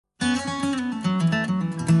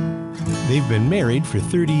They've been married for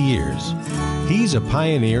 30 years. He's a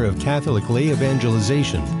pioneer of Catholic lay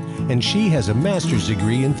evangelization, and she has a master's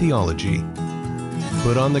degree in theology.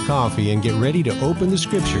 Put on the coffee and get ready to open the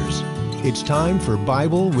scriptures. It's time for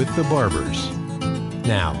Bible with the Barbers.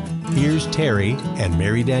 Now, here's Terry and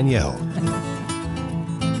Mary Danielle.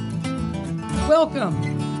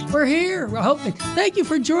 Welcome. We're here. Thank you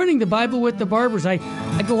for joining the Bible with the Barbers. I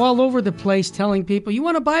go all over the place telling people, you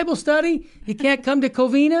want a Bible study? You can't come to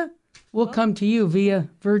Covina? We'll come to you via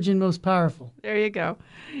Virgin Most Powerful. There you go.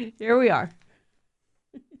 Here we are.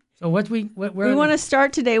 So we want to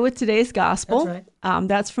start today with today's gospel. That's right.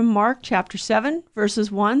 That's from Mark chapter 7,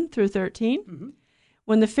 verses 1 through 13. Mm-hmm.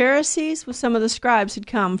 When the Pharisees with some of the scribes had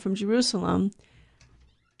come from Jerusalem,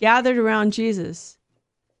 gathered around Jesus,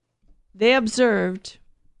 they observed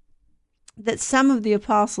that some of the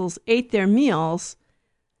apostles ate their meals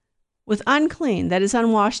with unclean, that is,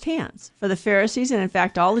 unwashed hands. For the Pharisees, and in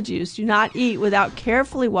fact all the Jews, do not eat without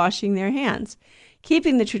carefully washing their hands,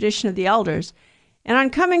 keeping the tradition of the elders. And on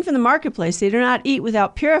coming from the marketplace, they do not eat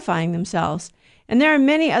without purifying themselves. And there are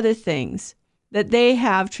many other things that they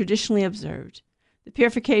have traditionally observed, the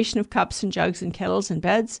purification of cups and jugs and kettles and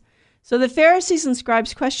beds. So the Pharisees and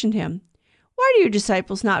scribes questioned him, "Why do your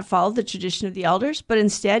disciples not follow the tradition of the elders, but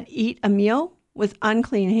instead eat a meal with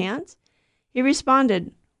unclean hands?" He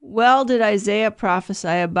responded, "Well did Isaiah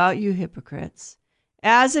prophesy about you hypocrites.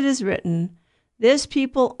 As it is written, 'This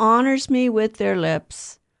people honors me with their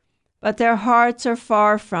lips, but their hearts are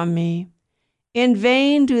far from me. In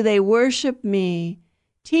vain do they worship me,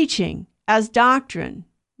 teaching as doctrine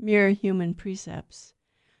mere human precepts.'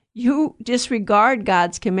 You disregard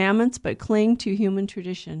God's commandments, but cling to human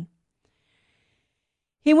tradition."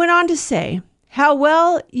 He went on to say, "How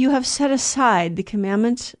well you have set aside the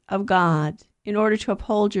commandment of God in order to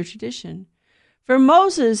uphold your tradition. For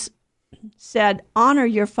Moses said, 'Honor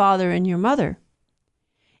your father and your mother,'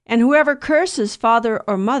 and whoever curses father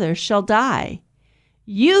or mother shall die.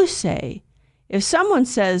 You say, if someone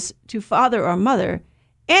says to father or mother,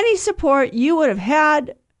 'Any support you would have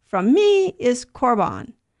had from me is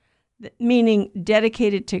korban,' meaning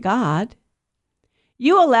dedicated to God,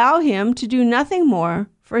 you allow him to do nothing more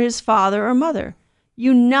for his father or mother.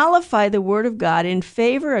 You nullify the word of God in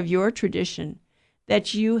favor of your tradition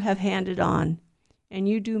that you have handed on, and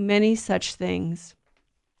you do many such things."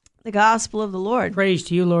 The gospel of the Lord. Praise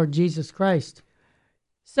to you, Lord Jesus Christ.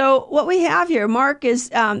 So what we have here, Mark, is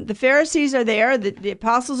the Pharisees are there, the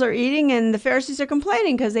apostles are eating, and the Pharisees are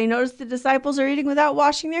complaining because they notice the disciples are eating without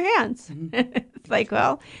washing their hands. Mm-hmm. It's like,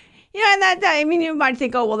 well, and that, you might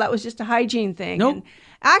think, oh, well, that was just a hygiene thing. Nope. And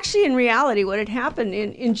actually, in reality, what had happened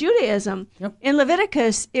in Judaism, yep. In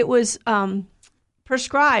Leviticus, it was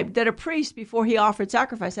prescribed that a priest, before he offered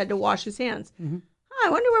sacrifice, had to wash his hands. Mm-hmm. I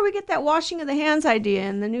wonder where we get that washing of the hands idea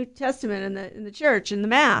in the New Testament and in the church and the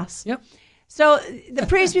Mass. Yep. So the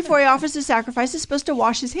priest, before he offers the sacrifice, is supposed to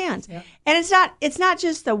wash his hands. Yep. And it's not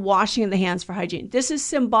just the washing of the hands for hygiene. This is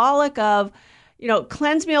symbolic of,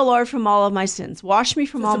 cleanse me, O Lord, from all of my sins. Wash me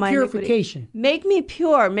from all my purification. Iniquity. Make me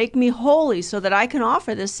pure. Make me holy so that I can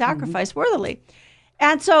offer this sacrifice worthily.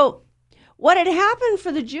 And so what had happened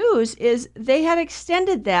for the Jews is they had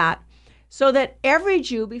extended that so that every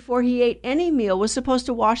Jew, before he ate any meal, was supposed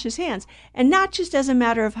to wash his hands. And not just as a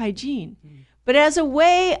matter of hygiene, but as a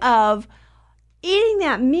way of eating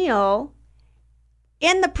that meal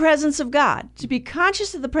in the presence of God, to be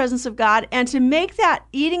conscious of the presence of God, and to make that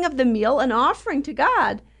eating of the meal an offering to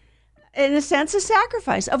God, in a sense, a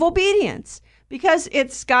sacrifice of obedience, because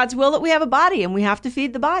it's God's will that we have a body and we have to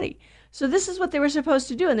feed the body. So this is what they were supposed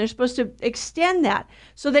to do, and they're supposed to extend that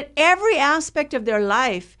so that every aspect of their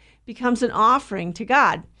life becomes an offering to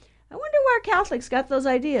God. I wonder where Catholics got those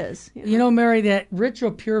ideas. Mary, that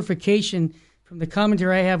ritual purification, from the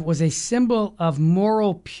commentary I have, was a symbol of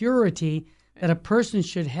moral purity that a person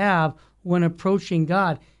should have when approaching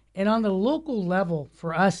God. And on the local level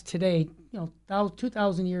for us today,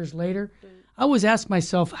 2,000 years later, I always ask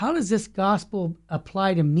myself, how does this gospel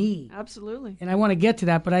apply to me? Absolutely. And I want to get to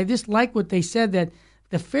that, but I just like what they said, that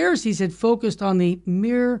the Pharisees had focused on the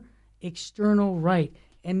mere external rite.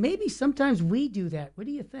 And maybe sometimes we do that. What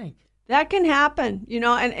do you think? That can happen,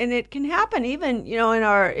 and it can happen even,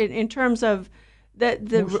 in terms of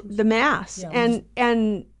the Mass. Yeah,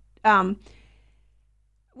 and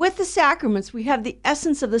with the sacraments, we have the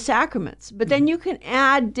essence of the sacraments, but then you can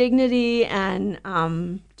add dignity and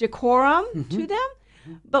decorum to them.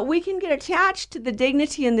 But we can get attached to the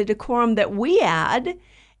dignity and the decorum that we add,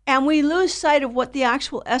 and we lose sight of what the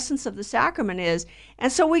actual essence of the sacrament is.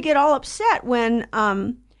 And so we get all upset when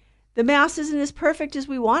the Mass isn't as perfect as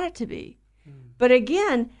we want it to be. But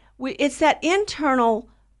again, it's that internal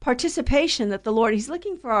participation that the Lord, he's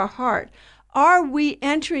looking for our heart. Are we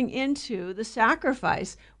entering into the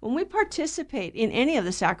sacrifice when we participate in any of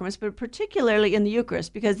the sacraments, but particularly in the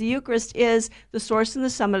Eucharist, because the Eucharist is the source and the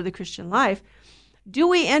summit of the Christian life? Do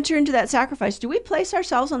we enter into that sacrifice? Do we place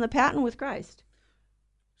ourselves on the paten with Christ?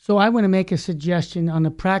 So I want to make a suggestion on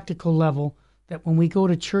a practical level that when we go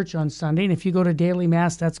to church on Sunday, and if you go to daily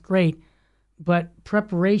Mass, that's great, but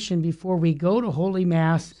preparation before we go to Holy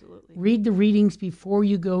Mass, Absolutely. Read the readings before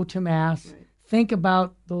you go to Mass, Right. Think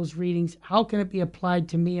about those readings. How can it be applied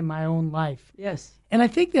to me in my own life? Yes. And I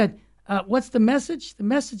think that what's the message? The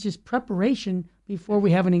message is preparation before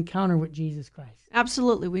we have an encounter with Jesus Christ.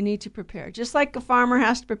 Absolutely. We need to prepare. Just like a farmer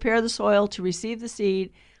has to prepare the soil to receive the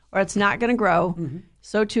seed, or it's not going to grow,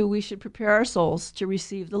 so too we should prepare our souls to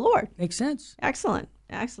receive the Lord. Makes sense. Excellent.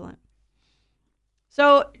 Excellent.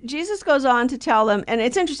 So Jesus goes on to tell them, and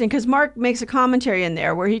it's interesting because Mark makes a commentary in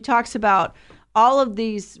there where he talks about all of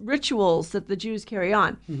these rituals that the Jews carry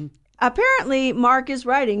on. Apparently, Mark is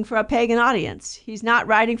writing for a pagan audience. He's not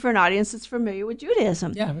writing for an audience that's familiar with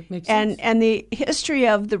Judaism. Yeah, it makes sense. And the history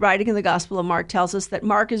of the writing of the Gospel of Mark tells us that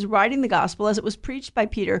Mark is writing the Gospel as it was preached by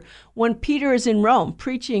Peter when Peter is in Rome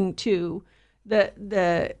preaching to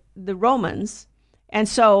the Romans. And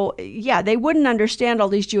so, yeah, they wouldn't understand all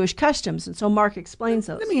these Jewish customs, and so Mark explains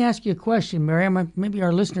those. Let me ask you a question, Mary. Maybe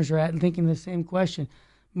our listeners are thinking the same question.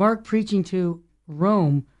 Mark preaching to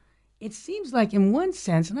Rome, it seems like in one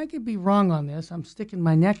sense, and I could be wrong on this, I'm sticking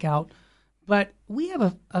my neck out, but we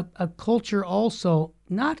have a culture also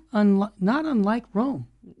not unlike Rome.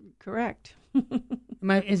 Correct.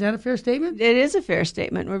 Is that a fair statement? It is a fair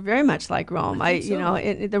statement. We're very much like Rome.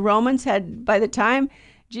 The Romans had, by the time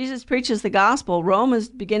Jesus preaches the gospel, Rome is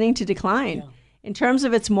beginning to decline in terms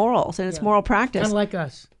of its morals and its moral practice. Kind of like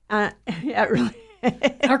us. Yeah, really.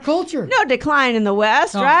 Our culture. No decline in the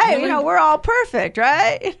West, right? Really? We're all perfect,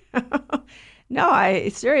 right? No,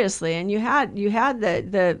 seriously. And you had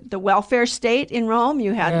the welfare state in Rome.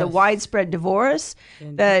 You had the widespread divorce,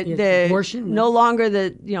 And the abortion. no longer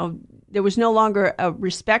there was no longer a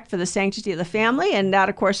respect for the sanctity of the family, and that,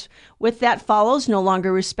 of course, with that follows no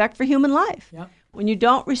longer respect for human life. Yep. When you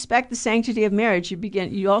don't respect the sanctity of marriage,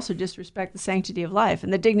 you also disrespect the sanctity of life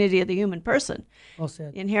and the dignity of the human person. Well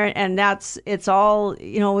said. Inherent, and it's all,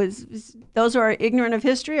 those who are ignorant of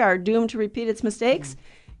history are doomed to repeat its mistakes.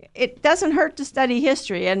 It doesn't hurt to study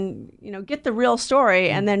history and, get the real story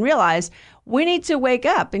and then realize we need to wake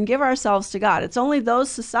up and give ourselves to God. It's only those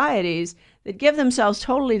societies that give themselves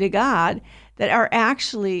totally to God that are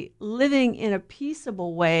actually living in a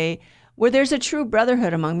peaceable way where there's a true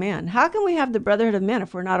brotherhood among men. How can we have the brotherhood of men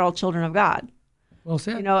if we're not all children of God? Well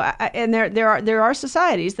said. And there are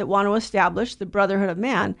societies that want to establish the brotherhood of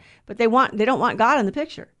man, but they don't want God in the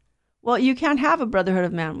picture. Well, you can't have a brotherhood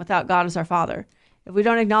of man without God as our Father. If we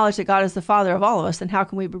don't acknowledge that God is the Father of all of us, then how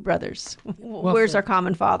can we be brothers? Where's our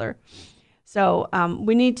common Father? So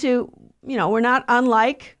we need to, we're not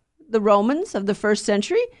unlike the Romans of the first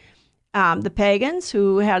century, the pagans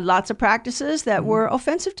who had lots of practices that were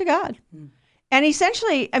offensive to God. And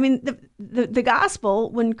essentially, the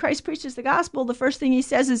gospel, when Christ preaches the gospel, the first thing he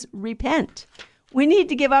says is repent. We need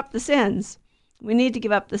to give up the sins. We need to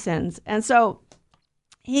give up the sins. And so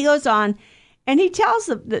he goes on and he tells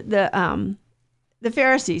the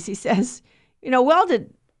Pharisees, he says, well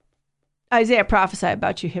did Isaiah prophesy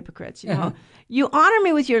about you hypocrites. You honor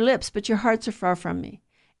me with your lips, but your hearts are far from me.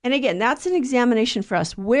 And again, that's an examination for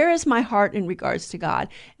us. Where is my heart in regards to God?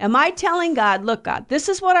 Am I telling God, look, God, this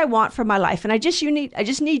is what I want for my life, and I just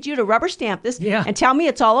need you to rubber stamp this and tell me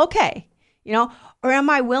it's all okay, Or am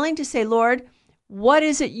I willing to say, Lord, what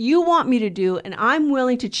is it you want me to do, and I'm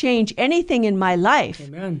willing to change anything in my life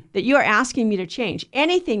that you are asking me to change.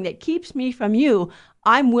 Anything that keeps me from you,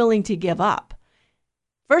 I'm willing to give up.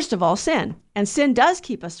 First of all, sin. And sin does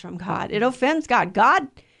keep us from God. It offends God.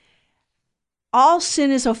 All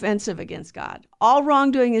sin is offensive against God. All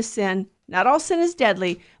wrongdoing is sin. Not all sin is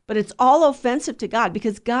deadly, but it's all offensive to God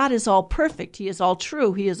because God is all perfect. He is all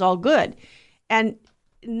true. He is all good. And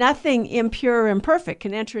nothing impure or imperfect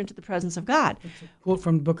can enter into the presence of God. That's a quote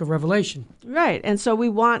from the book of Revelation. Right. And so we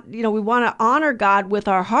want to honor God with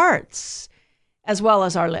our hearts as well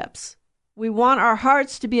as our lips. We want our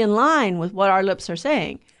hearts to be in line with what our lips are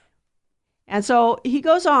saying. And so he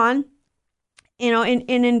goes on,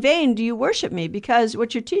 in vain do you worship me, because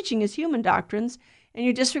what you're teaching is human doctrines, and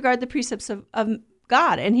you disregard the precepts of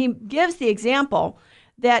God. And he gives the example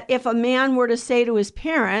that if a man were to say to his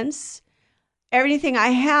parents, everything I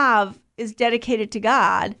have is dedicated to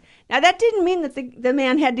God. Now, that didn't mean that the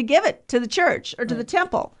man had to give it to the church or to the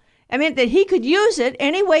temple. I mean, that he could use it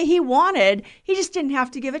any way he wanted. He just didn't have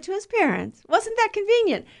to give it to his parents. Wasn't that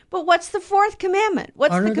convenient? But what's the fourth commandment?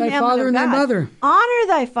 What's Honor the commandment thy father of and God? thy mother. Honor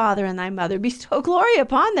thy father and thy mother. Bestow glory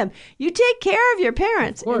upon them. You take care of your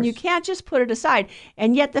parents, and you can't just put it aside.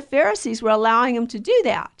 And yet the Pharisees were allowing him to do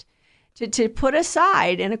that, to put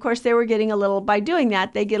aside. And, of course, they were getting a little, by doing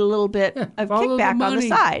that, they get a little bit of kickback on the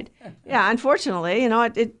side. Yeah, unfortunately,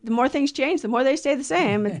 the more things change, the more they stay the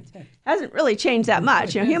same. It hasn't really changed that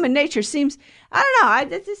much. Human nature seems, I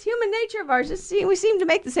don't know, this human nature of ours, we seem to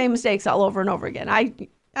make the same mistakes all over and over again. I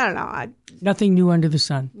don't know. Nothing new under the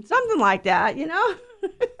sun. Something like that,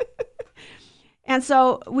 And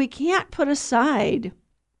so we can't put aside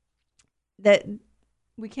the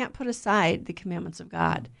commandments of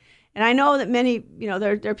God. And I know that many,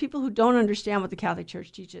 there are people who don't understand what the Catholic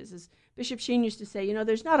Church teaches. As Bishop Sheen used to say,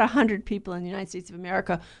 there's not 100 people in the United States of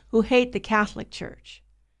America who hate the Catholic Church.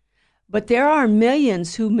 But there are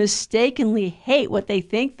millions who mistakenly hate what they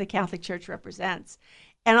think the Catholic Church represents.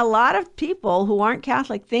 And a lot of people who aren't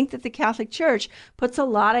Catholic think that the Catholic Church puts a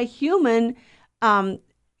lot of human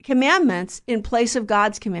commandments in place of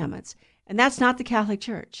God's commandments. And that's not the Catholic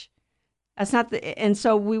Church. And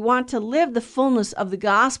so we want to live the fullness of the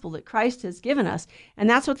gospel that Christ has given us. And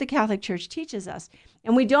that's what the Catholic Church teaches us.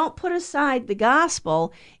 And we don't put aside the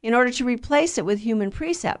gospel in order to replace it with human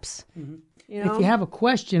precepts. Mm-hmm. If you have a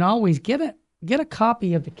question, always get a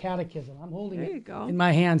copy of the Catechism. I'm holding it in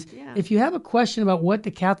my hands. Yeah. If you have a question about what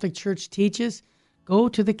the Catholic Church teaches, go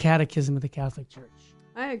to the Catechism of the Catholic Church.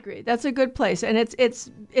 I agree. That's a good place. And it's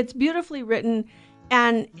beautifully written.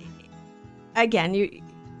 And again,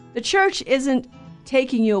 the church isn't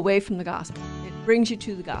taking you away from the gospel. It brings you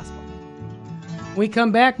to the gospel. When we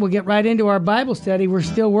come back, we'll get right into our Bible study. We're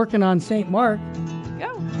still working on St. Mark.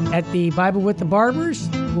 Go. At the Bible with the Barbers.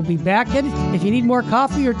 We'll be back at it. If you need more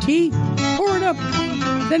coffee or tea, pour it up.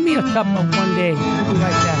 Send me a cup of one day. We'll be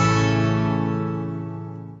right back.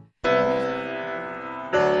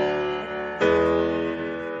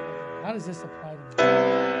 How does this apply to me?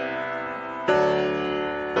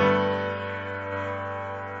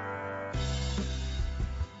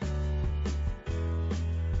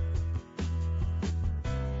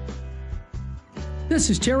 This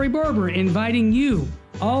is Terry Barber inviting you,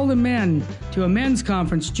 all the men, to a men's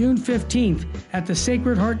conference June 15th at the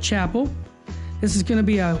Sacred Heart Chapel. This is going to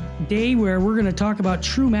be a day where we're going to talk about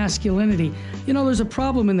true masculinity. There's a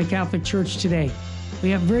problem in the Catholic Church today.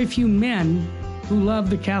 We have very few men who love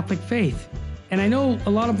the Catholic faith. And I know a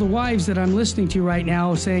lot of the wives that I'm listening to right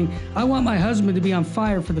now saying, I want my husband to be on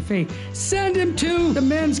fire for the faith. Send him to the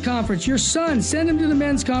men's conference. Your son, send him to the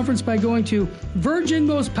men's conference by going to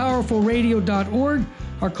virginmostpowerfulradio.org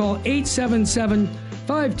or call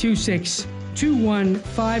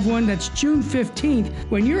 877-526-2151. That's June 15th.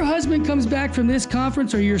 When your husband comes back from this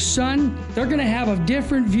conference, or your son, they're going to have a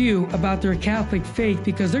different view about their Catholic faith,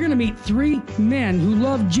 because they're going to meet 3 men who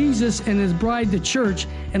love Jesus and his bride, the church,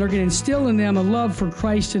 and are going to instill in them a love for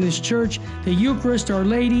Christ and his church, the Eucharist, Our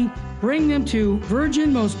Lady. Bring them to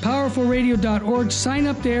virginmostpowerfulradio.org. Sign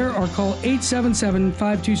up there or call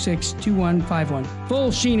 877-526-2151.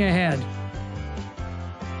 Full sheen ahead.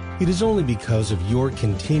 It is only because of your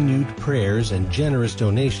continued prayers and generous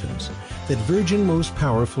donations that Virgin Most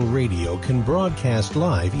Powerful Radio can broadcast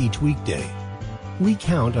live each weekday. We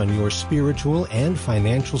count on your spiritual and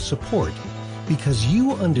financial support because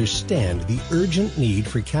you understand the urgent need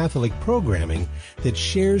for Catholic programming that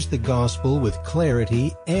shares the gospel with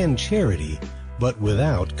clarity and charity, but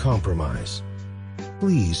without compromise.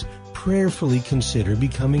 Please prayerfully consider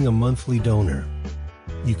becoming a monthly donor.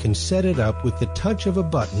 You can set it up with the touch of a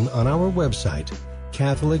button on our website,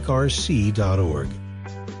 catholicrc.org.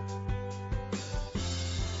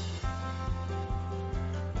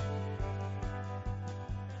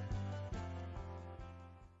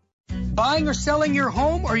 Buying or selling your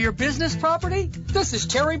home or your business property? This is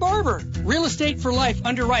Terry Barber. Real Estate for Life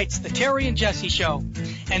underwrites the Terry and Jesse Show.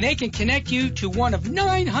 And they can connect you to one of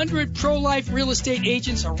 900 pro-life real estate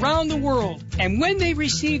agents around the world. And when they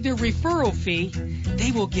receive their referral fee,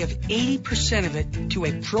 they will give 80% of it to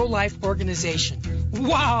a pro-life organization.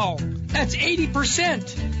 Wow! That's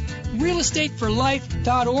 80%!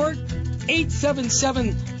 realestateforlife.org,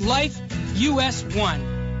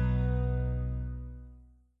 877-LIFE-US1.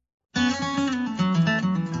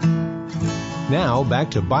 Now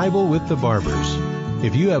back to Bible with the Barbers.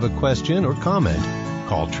 If you have a question or comment,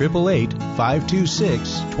 call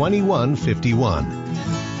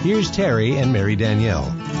 888-526-2151. Here's Terry and Mary Danielle.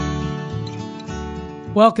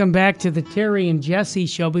 Welcome back to the Terry and Jesse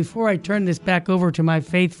Show. Before I turn this back over to my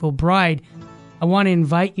faithful bride, I want to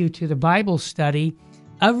invite you to the Bible study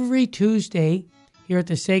every Tuesday here at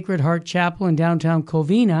the Sacred Heart Chapel in downtown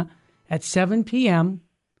Covina at 7 p.m.,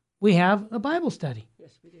 we have a Bible study.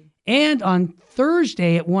 Yes, we do. And on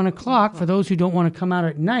Thursday at 1 o'clock, for those who don't want to come out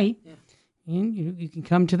at night, and you can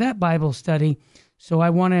come to that Bible study. So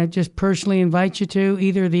I want to just personally invite you to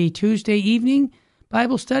either the Tuesday evening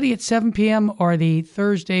Bible study at 7 p.m. or the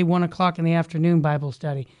Thursday 1 o'clock in the afternoon Bible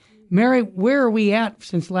study. Mary, where are we at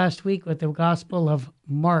since last week with the Gospel of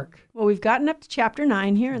Mark? Well, we've gotten up to chapter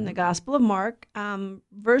 9 here in the Gospel of Mark.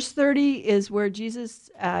 Verse 30 is where Jesus,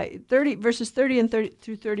 verses 30 and 30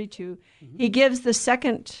 through 32, he gives the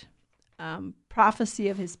second prophecy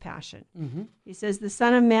of his passion. Mm-hmm. He says, the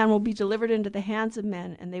Son of Man will be delivered into the hands of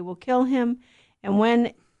men, and they will kill him, and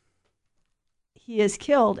when he is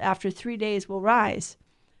killed, after 3 days will rise.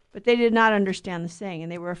 But they did not understand the saying, and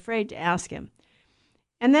they were afraid to ask him.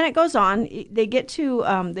 And then it goes on. They get to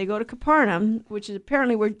they go to Capernaum, which is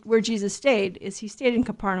apparently where Jesus stayed. He stayed in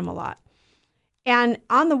Capernaum a lot. And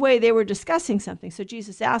on the way, they were discussing something. So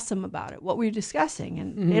Jesus asked them about it. What were you discussing?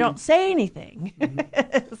 And they don't say anything.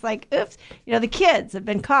 It's like, oops. The kids have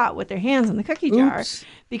been caught with their hands in the cookie jar.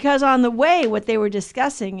 Because on the way, what they were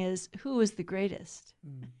discussing is who is the greatest.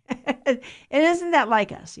 And isn't that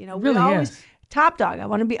like us? We really always is. Top dog. I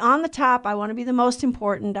want to be on the top. I want to be the most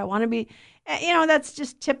important. I want to be, that's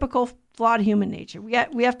just typical flawed human nature.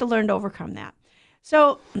 We have to learn to overcome that.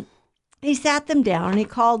 So he sat them down and he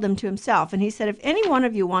called them to himself. And he said, if any one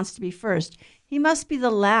of you wants to be first, he must be the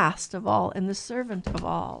last of all and the servant of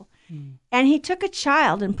all. And he took a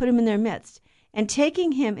child and put him in their midst. And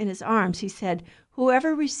taking him in his arms, he said,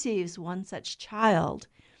 whoever receives one such child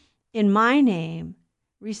in my name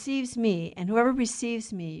receives me, and whoever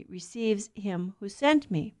receives me receives him who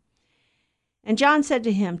sent me. And John said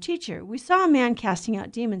to him, Teacher, we saw a man casting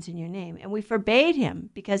out demons in your name, and we forbade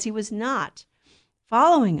him because he was not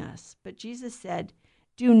following us. But Jesus said,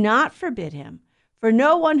 do not forbid him, for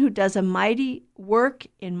no one who does a mighty work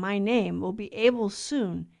in my name will be able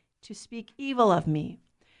soon to speak evil of me.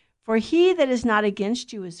 For he that is not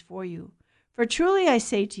against you is for you. For truly I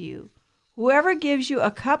say to you, whoever gives you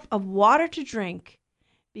a cup of water to drink,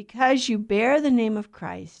 because you bear the name of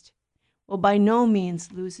Christ, will by no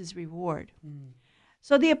means lose his reward.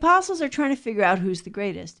 So the apostles are trying to figure out who's the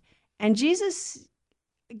greatest. And Jesus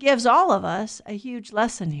gives all of us a huge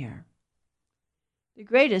lesson here. The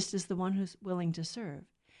greatest is the one who's willing to serve.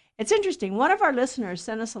 It's interesting. One of our listeners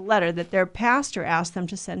sent us a letter that their pastor asked them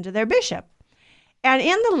to send to their bishop. And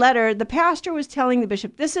in the letter, the pastor was telling the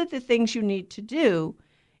bishop, this are the things you need to do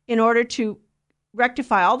in order to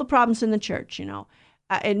rectify all the problems in the church,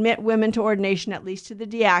 admit women to ordination, at least to the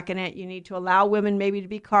diaconate. You need to allow women maybe to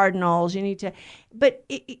be cardinals. But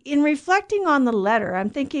in reflecting on the letter, I'm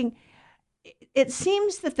thinking, it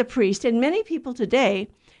seems that the priest, and many people today,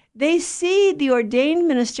 they see the ordained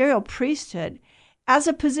ministerial priesthood as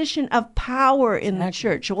a position of power in the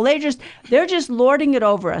church. Well, they're just lording it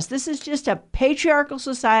over us. This is just a patriarchal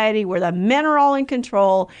society where the men are all in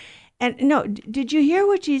control. And no, did you hear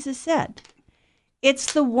what Jesus said?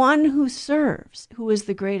 It's the one who serves who is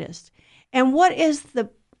the greatest. And what is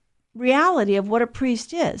the reality of what a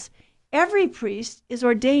priest is? Every priest is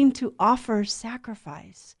ordained to offer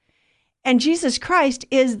sacrifice. And Jesus Christ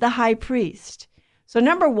is the high priest. So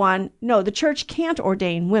number one, no, the church can't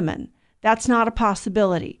ordain women. That's not a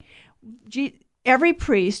possibility. Every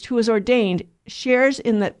priest who is ordained shares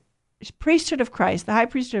in the priesthood of Christ, the high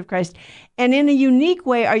priesthood of Christ, and in a unique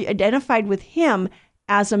way are identified with him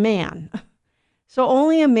as a man. So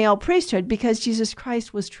only a male priesthood, because Jesus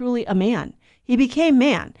Christ was truly a man. He became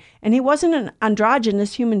man, and he wasn't an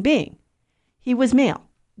androgynous human being. He was male.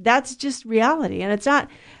 That's just reality, and it's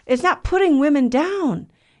not putting women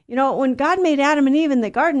down. When God made Adam and Eve in the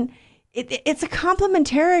garden, it's a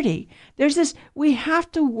complementarity. There's this, we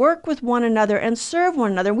have to work with one another and serve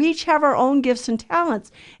one another. We each have our own gifts and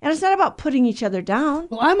talents, and it's not about putting each other down.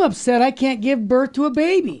 Well, I'm upset I can't give birth to a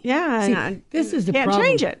baby. Yeah. See, this is the can't problem.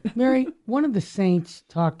 Change it. Mary, one of the saints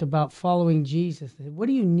talked about following Jesus. They said, what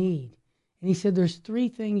do you need? And he said, there's 3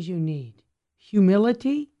 things you need.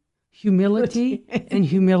 Humility, and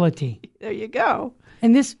humility. There you go.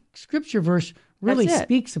 And this scripture verse really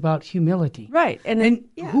speaks about humility. Right. And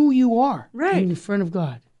who you are right. in front of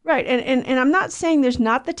God. Right. And I'm not saying there's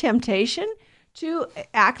not the temptation to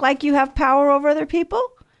act like you have power over other people.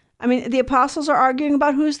 I mean, the apostles are arguing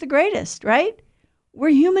about who's the greatest, right? We're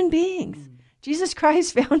human beings. Jesus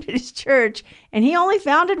Christ founded his church, and he only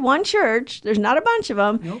founded one church. There's not a bunch of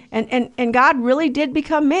them. Nope. And God really did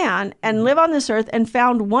become man and live on this earth and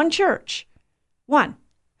found one church. One.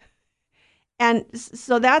 And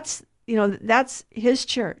so that's his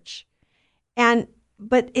church.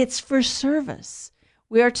 But it's for service.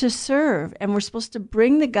 We are to serve, and we're supposed to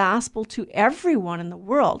bring the gospel to everyone in the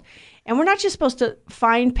world. And we're not just supposed to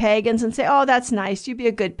find pagans and say, oh, that's nice, you be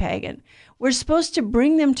a good pagan. We're supposed to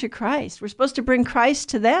bring them to Christ. We're supposed to bring Christ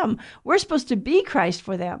to them. We're supposed to be Christ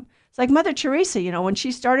for them. It's like Mother Teresa, when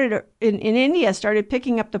she started in India, started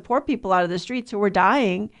picking up the poor people out of the streets who were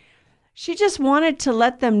dying. She just wanted to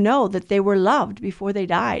let them know that they were loved before they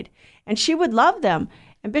died. And she would love them.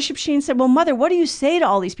 And Bishop Sheen said, well, Mother, what do you say to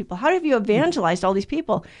all these people? How have you evangelized all these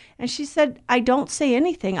people? And she said, I don't say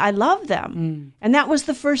anything. I love them. And that was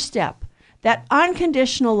the first step, that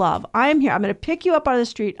unconditional love. I am here. I'm going to pick you up out of the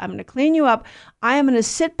street. I'm going to clean you up. I am going to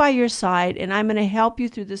sit by your side, and I'm going to help you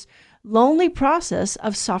through this lonely process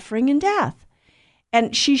of suffering and death.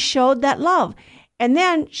 And she showed that love. And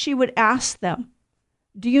then she would ask them,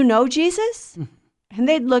 do you know Jesus? And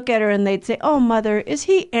they'd look at her and they'd say, oh, Mother, is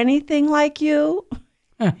he anything like you?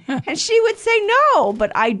 And she would say, no,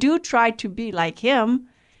 but I do try to be like him.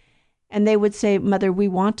 And they would say, Mother, we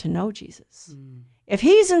want to know Jesus. If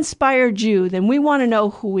he's inspired you, then we want to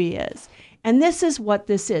know who he is. And this is what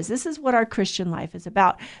this is. This is what our Christian life is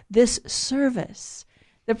about, this service.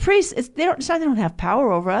 The priests, they don't have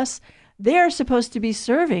power over us. They're supposed to be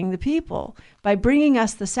serving the people by bringing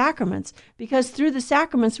us the sacraments, because through the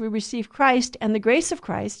sacraments we receive Christ and the grace of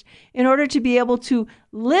Christ in order to be able to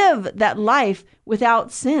live that life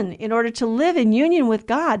without sin, in order to live in union with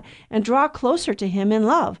God and draw closer to him in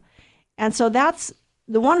love. And so that's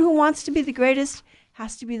the one who wants to be the greatest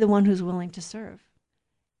has to be the one who's willing to serve.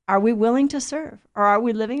 Are we willing to serve? Or are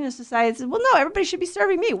we living in a society that says, well, no, everybody should be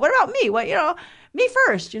serving me. What about me? Me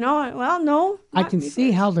first, Well, no. I can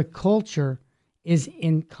see how the culture is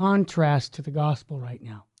in contrast to the gospel right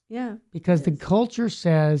now. Yeah. Because the culture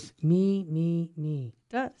says, me, me, me.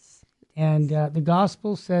 It does. And the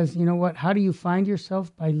gospel says, you know what? How do you find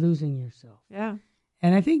yourself? By losing yourself. Yeah.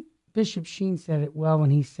 And I think Bishop Sheen said it well when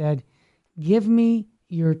he said, give me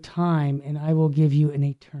your time and I will give you an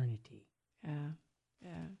eternity. Yeah.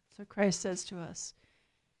 So Christ says to us,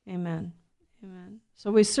 amen, amen.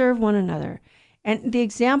 So we serve one another. And the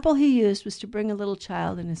example he used was to bring a little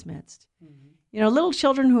child in his midst. Mm-hmm. Little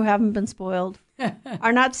children who haven't been spoiled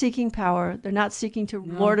are not seeking power. They're not seeking to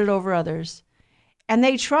lord it over others. And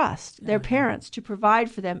they trust their parents to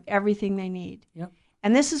provide for them everything they need. Yep.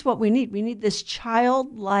 And this is what we need. We need this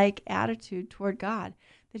childlike attitude toward God,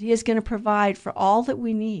 that he is going to provide for all that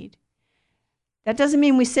we need. That doesn't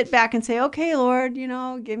mean we sit back and say, okay, Lord,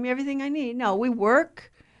 give me everything I need. No, we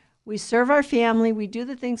work, we serve our family, we do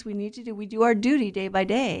the things we need to do. We do our duty day by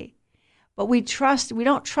day. But we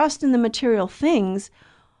don't trust in the material things.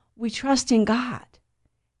 We trust in God.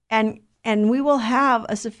 And we will have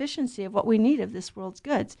a sufficiency of what we need of this world's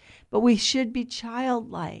goods. But we should be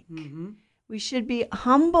childlike. Mm-hmm. We should be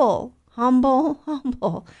humble,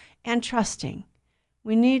 and trusting.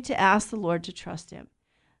 We need to ask the Lord to trust him.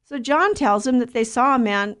 So John tells them that they saw a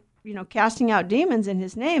man, casting out demons in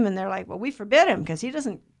his name, and they're like, well, we forbid him because he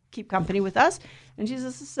doesn't keep company with us. And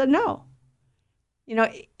Jesus said, no.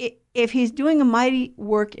 If he's doing a mighty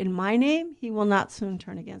work in my name, he will not soon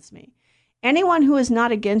turn against me. Anyone who is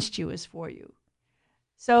not against you is for you.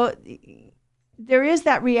 So there is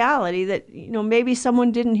that reality that, maybe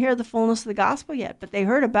someone didn't hear the fullness of the gospel yet, but they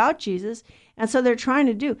heard about Jesus, and so they're trying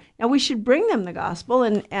to do. Now, we should bring them the gospel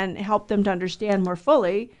and help them to understand more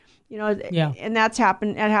fully, and that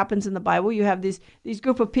happens in the Bible. You have these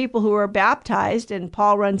group of people who are baptized, and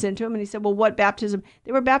Paul runs into them, and he said, well, what baptism?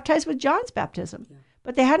 They were baptized with John's baptism,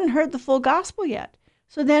 but they hadn't heard the full gospel yet.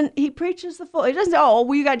 So then he preaches the full. He doesn't say, oh,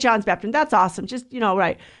 well, you got John's baptism. That's awesome. Just,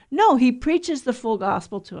 right. No, he preaches the full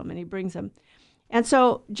gospel to them, and he brings them. And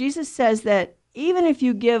so Jesus says that even if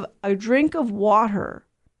you give a drink of water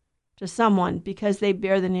to someone because they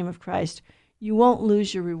bear the name of Christ, you won't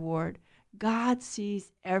lose your reward. God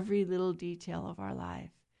sees every little detail of our life.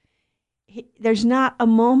 There's not a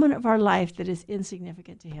moment of our life that is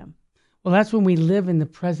insignificant to him. Well, that's when we live in the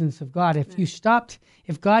presence of God.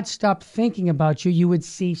 If God stopped thinking about you, you would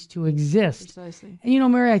cease to exist. Precisely.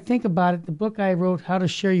 And Mary, I think about it. The book I wrote, How to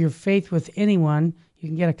Share Your Faith with Anyone, you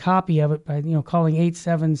can get a copy of it by calling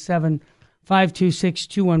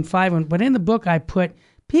 877-526-2151. But in the book I put,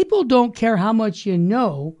 people don't care how much you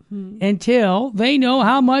know until they know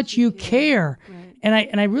how much you care. Right.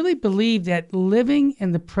 And I really believe that living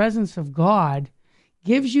in the presence of God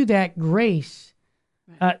gives you that grace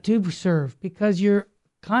to serve, because you're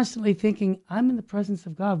constantly thinking, I'm in the presence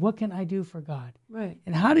of God. What can I do for God? Right.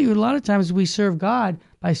 And how do you? A lot of times we serve God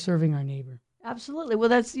by serving our neighbor. Absolutely. Well,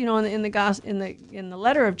 that's in the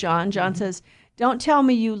letter of John says, "Don't tell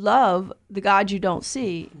me you love the God you don't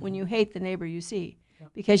see when you hate the neighbor you see,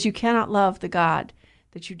 because you cannot love the God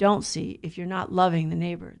that you don't see if you're not loving the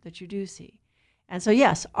neighbor that you do see. And so,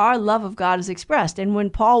 yes, our love of God is expressed. And when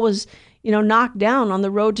Paul was, knocked down on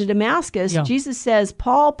the road to Damascus, Jesus says,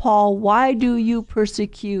 Paul, Paul, why do you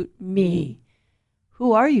persecute me?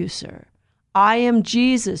 Who are you, sir? I am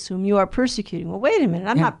Jesus, whom you are persecuting. Well, wait a minute.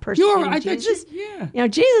 I'm not persecuting Jesus.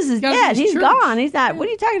 Jesus is dead. He's gone. He's not. What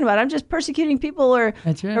are you talking about? I'm just persecuting people who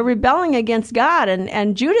are rebelling against God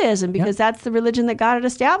and Judaism, because that's the religion that God had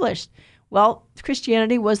established. Well,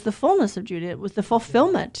 Christianity was the fullness of Judaism. It was the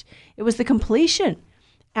fulfillment. It was the completion.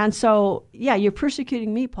 And so, you're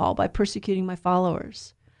persecuting me, Paul, by persecuting my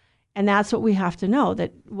followers. And that's what we have to know,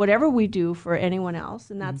 that whatever we do for anyone else,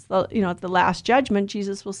 and that's at the last judgment,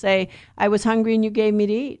 Jesus will say, I was hungry and you gave me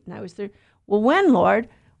to eat. And I was there. Well, when, Lord?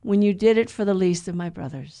 When you did it for the least of my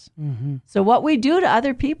brothers. Mm-hmm. So what we do to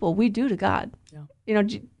other people, we do to God. Yeah.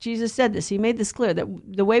 Jesus said this. He made this clear, that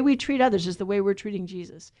the way we treat others is the way we're treating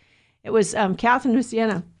Jesus. It was Catherine of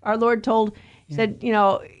Siena. Our Lord said,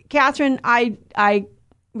 Catherine, I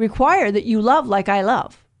require that you love like I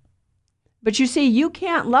love. But you see, you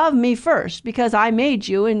can't love me first because I made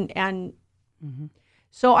you, and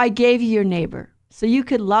so I gave you your neighbor. So you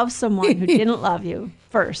could love someone who didn't love you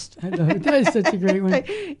first. I know, that is such a great one.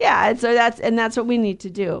 And so that's what we need to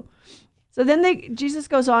do. So then Jesus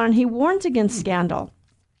goes on and he warns against scandal.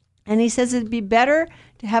 And he says it'd be better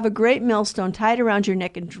to have a great millstone tied around your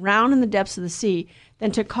neck and drown in the depths of the sea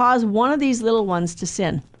than to cause one of these little ones to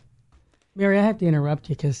sin. Mary, I have to interrupt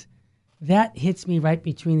you because that hits me right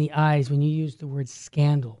between the eyes when you use the word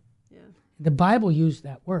scandal. Yeah. The Bible used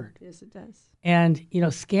that word. Yes, it does. And,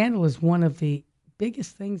 scandal is one of the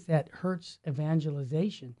biggest things that hurts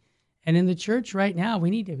evangelization. And in the church right now,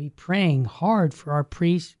 we need to be praying hard for our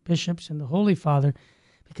priests, bishops, and the Holy Father,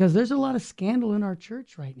 because there's a lot of scandal in our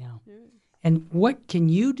church right now. Yeah. And what can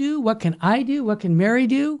you do? What can I do? What can Mary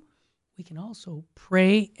do? We can also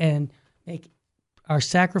pray and make our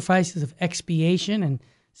sacrifices of expiation and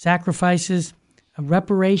sacrifices of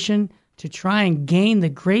reparation to try and gain the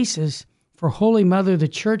graces for Holy Mother, the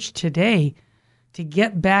Church today, to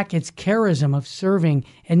get back its charism of serving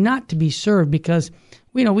and not to be served, because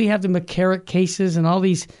we have the McCarrick cases and all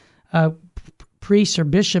these priests or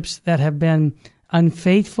bishops that have been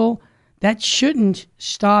unfaithful. That shouldn't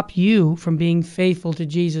stop you from being faithful to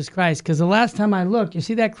Jesus Christ, because the last time I looked, you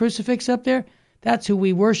see that crucifix up there? That's who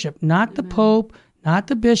we worship, not the Pope, not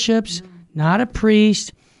the bishops, not a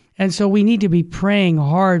priest. And so we need to be praying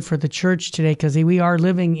hard for the church today, because we are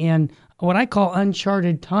living in what I call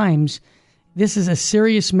uncharted times. This is a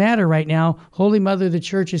serious matter right now. Holy Mother, the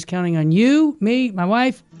Church is counting on you, me, my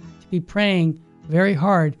wife, to be praying very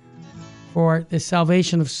hard for the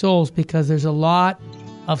salvation of souls, because there's a lot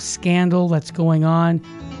of scandal that's going on.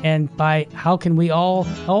 And how can we all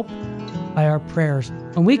help? By our prayers.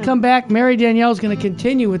 When we come back, Mary Danielle is going to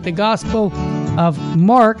continue with the Gospel of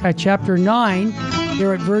Mark, chapter 9,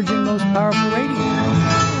 here at Virgin Most Powerful Radio.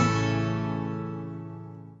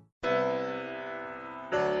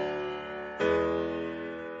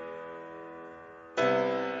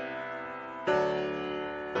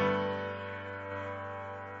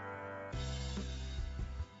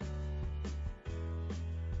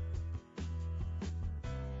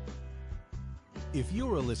 If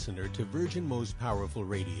you're a listener to Virgin Most Powerful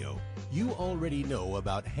Radio, you already know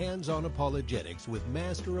about Hands-On Apologetics with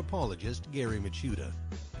Master Apologist Gary Machuda.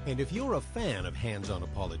 And if you're a fan of Hands-On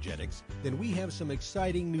Apologetics, then we have some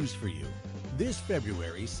exciting news for you. This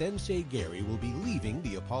February, Sensei Gary will be leaving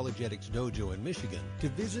the Apologetics Dojo in Michigan to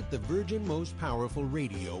visit the Virgin Most Powerful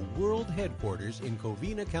Radio World Headquarters in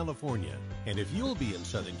Covina, California. And if you'll be in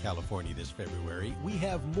Southern California this February, we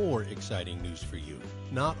have more exciting news for you.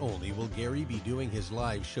 Not only will Gary be doing his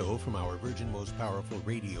live show from our Virgin Most Powerful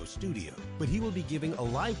Radio studio, but he will be giving a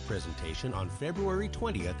live presentation on February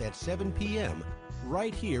 20th at 7 p.m.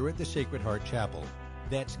 right here at the Sacred Heart Chapel.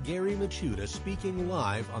 That's Gary Machuda speaking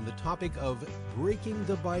live on the topic of Breaking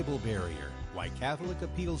the Bible Barrier, why Catholic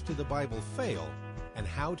appeals to the Bible fail, and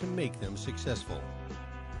how to make them successful.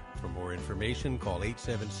 For more information, call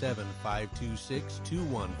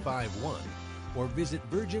 877-526-2151 or visit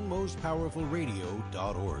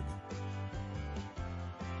virginmostpowerfulradio.org.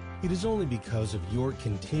 It is only because of your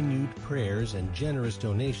continued prayers and generous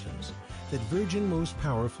donations that Virgin Most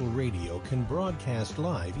Powerful Radio can broadcast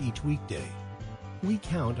live each weekday. We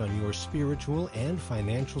count on your spiritual and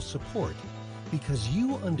financial support because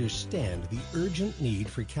you understand the urgent need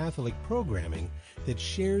for Catholic programming that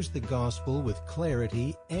shares the gospel with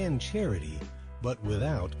clarity and charity, but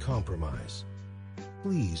without compromise.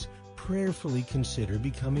 Please prayerfully consider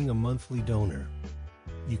becoming a monthly donor.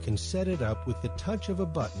 You can set it up with the touch of a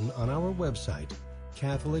button on our website,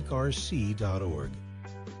 CatholicRC.org.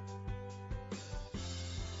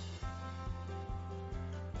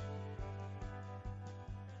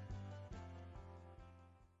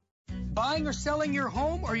 Buying or selling your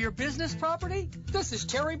home or your business property? This is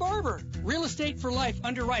Terry Barber. Real Estate for Life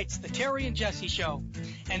underwrites the Terry and Jesse Show.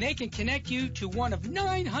 And they can connect you to one of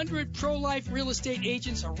 900 pro-life real estate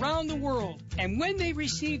agents around the world. And when they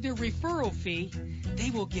receive their referral fee, they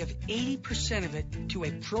will give 80% of it to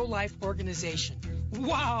a pro-life organization.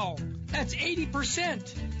 Wow! That's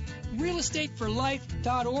 80%!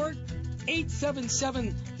 realestateforlife.org,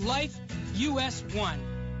 877-LIFE-US1.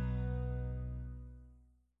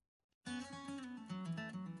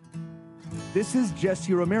 This is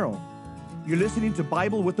Jesse Romero. You're listening to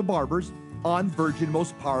Bible with the Barbers on Virgin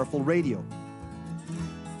Most Powerful Radio.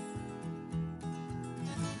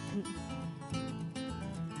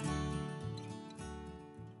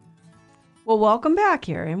 Well, welcome back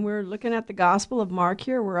here. And we're looking at the Gospel of Mark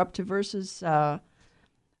here. We're up to verses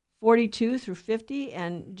 42 through 50.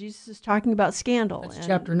 And Jesus is talking about scandal. That's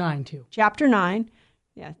chapter 9, too. Chapter 9.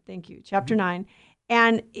 Yeah, thank you. Chapter 9.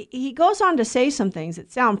 And he goes on to say some things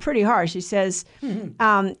that sound pretty harsh. He says, if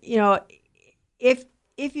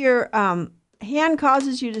your hand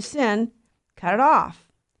causes you to sin, cut it off.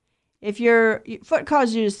 If your foot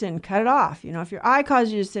causes you to sin, cut it off. If your eye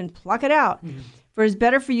causes you to sin, pluck it out. Mm-hmm. For it's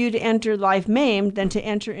better for you to enter life maimed than to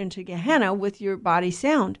enter into Gehenna with your body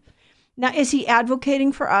sound. Now, is he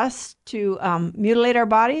advocating for us to mutilate our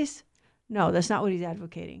bodies? No, that's not what he's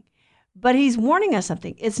advocating. But he's warning us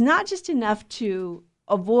something. It's not just enough to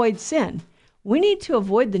avoid sin. We need to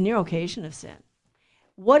avoid the near occasion of sin.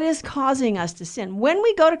 What is causing us to sin? When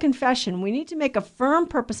we go to confession, we need to make a firm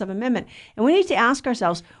purpose of amendment. And we need to ask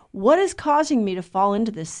ourselves, what is causing me to fall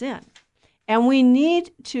into this sin? And we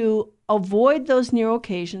need to avoid those near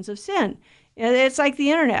occasions of sin. It's like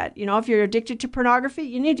the internet. If you're addicted to pornography,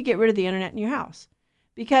 you need to get rid of the internet in your house,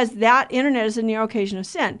 because that internet is a near occasion of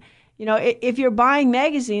sin. If you're buying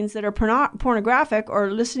magazines that are pornographic, or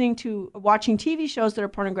watching TV shows that are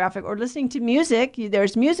pornographic, or listening to music,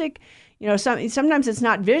 there's music, sometimes it's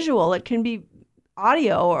not visual. It can be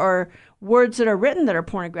audio or words that are written that are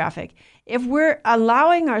pornographic. If we're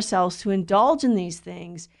allowing ourselves to indulge in these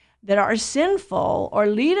things that are sinful or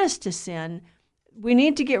lead us to sin, we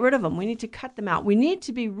need to get rid of them. We need to cut them out. We need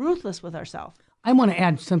to be ruthless with ourselves. I want to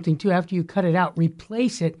add something, too. After you cut it out,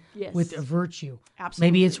 replace it with a virtue. Absolutely.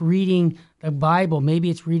 Maybe it's reading the Bible. Maybe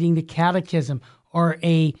it's reading the Catechism or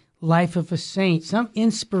a Life of a Saint, some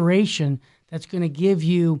inspiration that's going to give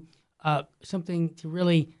you something to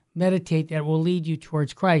really meditate that will lead you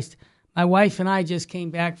towards Christ. My wife and I just came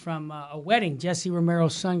back from a wedding. Jesse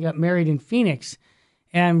Romero's son got married in Phoenix.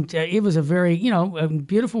 And it was a very, a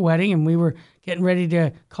beautiful wedding, and we were getting ready to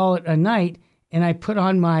call it a night. And I put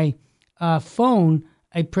on my phone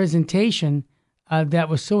a presentation that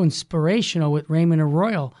was so inspirational with Raymond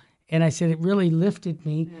Arroyo. And I said it really lifted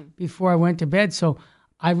me before I went to bed. So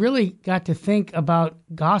I really got to think about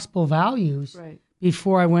gospel values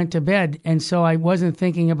before I went to bed. And so I wasn't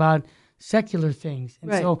thinking about secular things.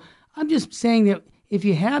 And so I'm just saying that if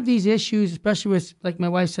you have these issues, especially with, like my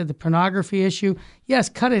wife said, the pornography issue, yes,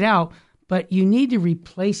 cut it out, but you need to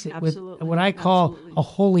replace it with what I call a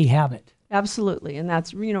holy habit. Absolutely, and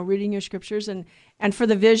that's reading your scriptures, and for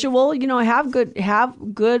the visual, have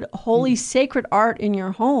good holy sacred art in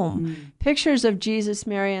your home, pictures of Jesus,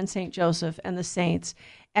 Mary, and Saint Joseph and the saints,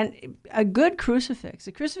 and a good crucifix,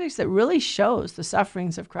 a crucifix that really shows the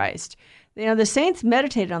sufferings of Christ. The saints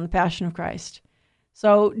meditated on the Passion of Christ.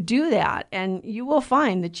 So do that, and you will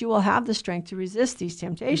find that you will have the strength to resist these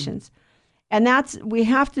temptations. And we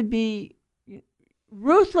have to be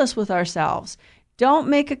ruthless with ourselves. Don't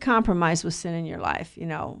make a compromise with sin in your life. We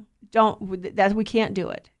can't do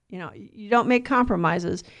it. You don't make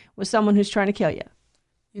compromises with someone who's trying to kill you.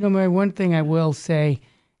 Mary, one thing I will say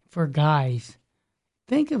for guys,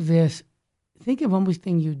 think of this. Think of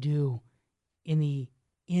everything you do in the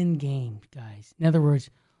end game, guys. In other words,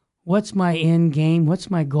 what's my end game?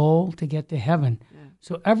 What's my goal to get to heaven? Yeah.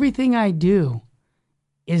 So everything I do,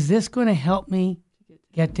 is this going to help me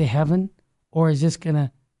get to heaven, or is this going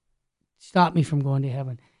to stop me from going to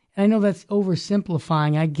heaven? And I know that's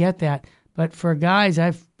oversimplifying. I get that. But for guys,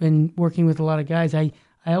 I've been working with a lot of guys. I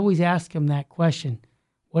always ask them that question.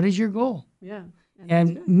 What is your goal? Yeah.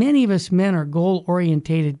 And many of us men are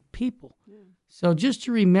goal-orientated people. Yeah. So just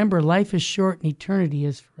to remember, life is short and eternity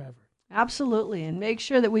is forever. Absolutely, and make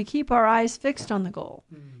sure that we keep our eyes fixed on the goal.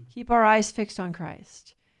 Keep our eyes fixed on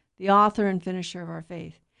Christ, the author and finisher of our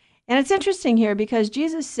faith. And it's interesting here because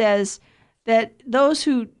Jesus says that those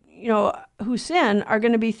who sin are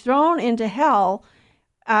going to be thrown into hell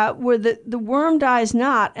where the worm dies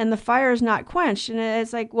not and the fire is not quenched. And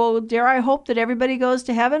it's like, well, dare I hope that everybody goes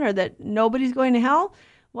to heaven or that nobody's going to hell?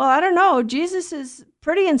 Well, I don't know. Jesus is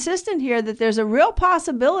pretty insistent here that there's a real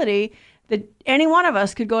possibility that any one of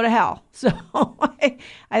us could go to hell. So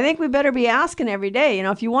I think we better be asking every day,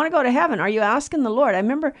 if you want to go to heaven, are you asking the Lord? I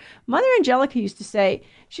remember Mother Angelica used to say,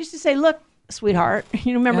 look, sweetheart,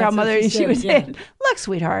 you remember That's how Mother, what she would said, say, look,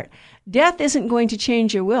 sweetheart, death isn't going to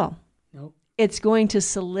change your will. Nope. It's going to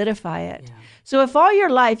solidify it. Yeah. So if all your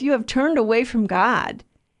life you have turned away from God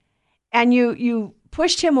and you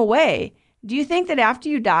pushed him away, do you think that after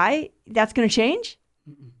you die, that's going to change?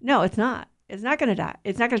 No, it's not. It's not going to die.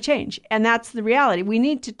 It's not going to change. And that's the reality. We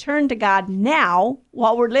need to turn to God now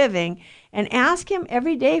while we're living and ask him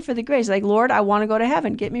every day for the grace. Like, Lord, I want to go to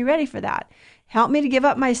heaven. Get me ready for that. Help me to give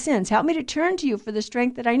up my sins. Help me to turn to you for the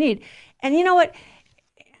strength that I need. And you know what?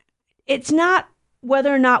 It's not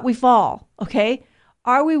whether or not we fall, okay?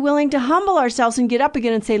 Are we willing to humble ourselves and get up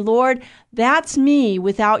again and say, Lord, that's me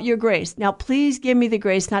without your grace. Now, please give me the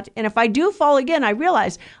grace not to, and if I do fall again, I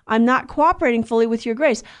realize I'm not cooperating fully with your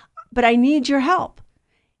grace, but I need your help.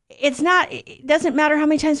 It doesn't matter how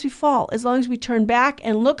many times we fall, as long as we turn back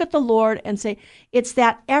and look at the Lord and say, it's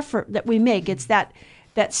that effort that we make. It's that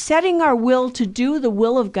setting our will to do the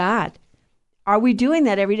will of God. Are we doing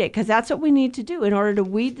that every day? Because that's what we need to do in order to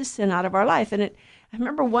weed the sin out of our life. And I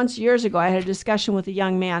remember once years ago, I had a discussion with a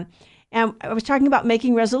young man, and I was talking about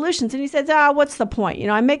making resolutions. And he said, what's the point?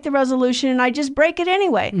 I make the resolution and I just break it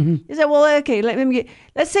anyway. Mm-hmm. He said, well, okay,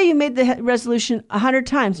 let's say you made the resolution 100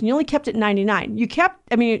 times and you only kept it 99.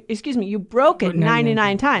 You broke it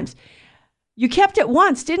 99 times. You kept it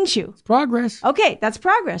once, didn't you? It's progress. Okay, that's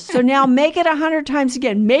progress. So now make it 100 times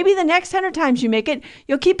again. Maybe the next 100 times you make it,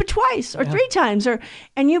 you'll keep it twice or 3 times,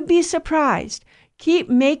 and you'll be surprised. Keep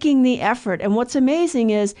making the effort. And what's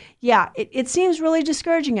amazing is, it seems really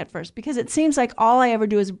discouraging at first because it seems like all I ever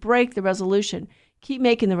do is break the resolution. Keep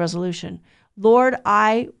making the resolution. Lord,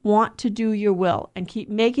 I want to do your will, and keep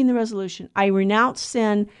making the resolution. I renounce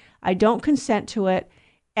sin. I don't consent to it.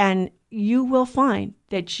 And you will find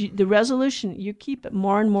that the resolution, you keep it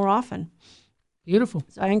more and more often. Beautiful.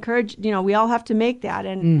 So I encourage, we all have to make that.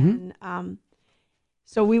 And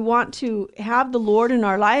so we want to have the Lord in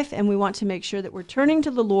our life, and we want to make sure that we're turning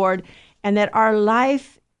to the Lord and that our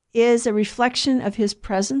life is a reflection of his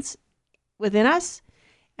presence within us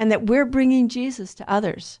and that we're bringing Jesus to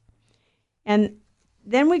others. And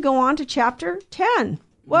then we go on to chapter 10.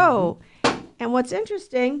 Whoa. Mm-hmm. And what's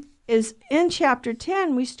interesting is in chapter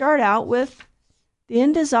 10, we start out with the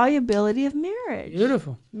indissolubility of marriage.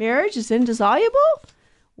 Beautiful. Marriage is indissoluble?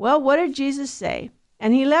 Well, what did Jesus say?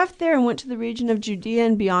 And he left there and went to the region of Judea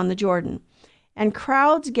and beyond the Jordan. And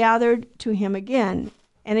crowds gathered to him again.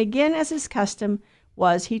 And again, as his custom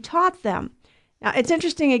was, he taught them. Now, it's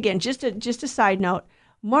interesting, again, just a side note,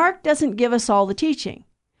 Mark doesn't give us all the teaching.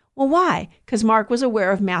 Well, why? Because Mark was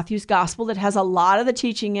aware of Matthew's gospel that has a lot of the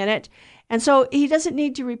teaching in it. And so he doesn't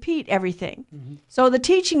need to repeat everything. Mm-hmm. So the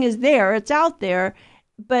teaching is there, it's out there,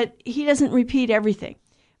 but he doesn't repeat everything.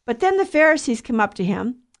 But then the Pharisees come up to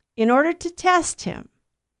him in order to test him.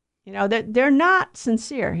 They're not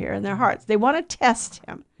sincere here in their hearts. They want to test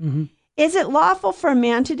him. Mm-hmm. Is it lawful for a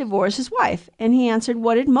man to divorce his wife? And he answered,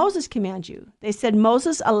 what did Moses command you? They said,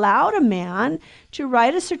 Moses allowed a man to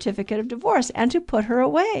write a certificate of divorce and to put her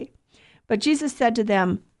away. But Jesus said to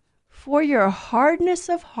them, for your hardness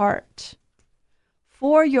of heart,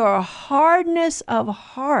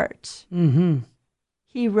 mm-hmm.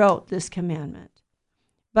 He wrote this commandment.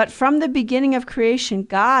 But from the beginning of creation,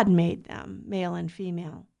 God made them male and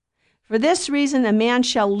female. For this reason, a man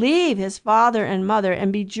shall leave his father and mother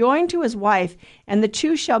and be joined to his wife, and the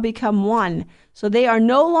two shall become one. So they are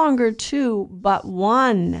no longer two, but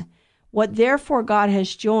one. What therefore God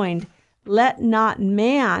has joined, let not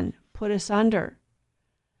man put asunder.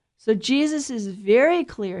 So Jesus is very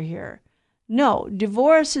clear here. No,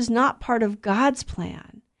 divorce is not part of God's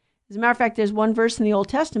plan. As a matter of fact, there's one verse in the Old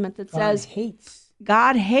Testament that says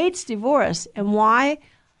God hates divorce. And why?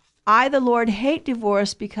 I, the Lord, hate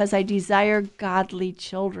divorce because I desire godly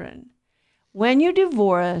children. When you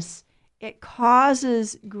divorce, it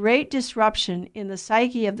causes great disruption in the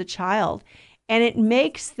psyche of the child, and it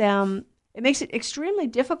makes it extremely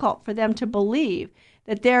difficult for them to believe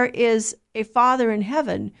that there is a Father in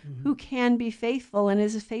heaven mm-hmm. who can be faithful and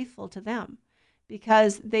is faithful to them,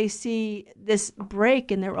 because they see this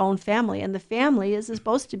break in their own family, and the family is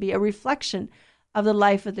supposed to be a reflection of the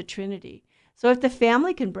life of the Trinity. So if the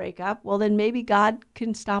family can break up, well, then maybe God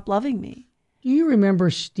can stop loving me. Do you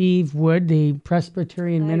remember Steve Wood, the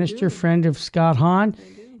Presbyterian minister, friend of Scott Hahn?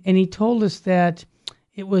 And he told us that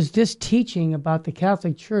it was this teaching about the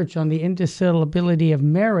Catholic Church on the indissolubility of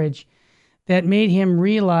marriage that made him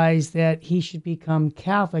realize that he should become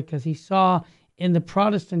Catholic, because he saw in the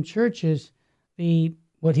Protestant churches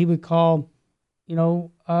what he would call,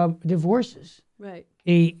 divorces. Right.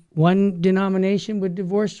 One denomination would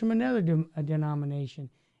divorce from another denomination.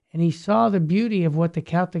 And he saw the beauty of what the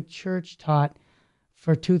Catholic Church taught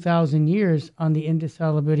for 2,000 years on the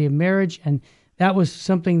indissolubility of marriage. And that was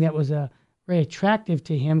something that was very attractive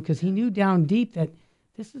to him because he knew down deep that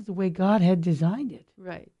this is the way God had designed it.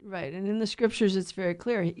 Right, right. And in the scriptures, it's very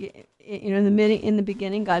clear. In the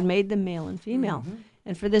beginning, God made them male and female. Mm-hmm.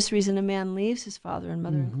 And for this reason, a man leaves his father and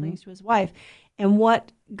mother and clings to his wife. And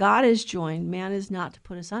what God has joined, man is not to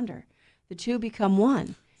put asunder. The two become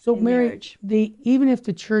one. So, Mary, marriage. Even if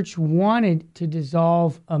the church wanted to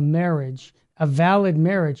dissolve a marriage, a valid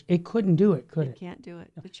marriage, it couldn't do it, could it? It can't do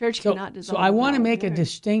it. The church cannot dissolve. So I want to make a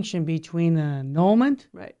distinction between an annulment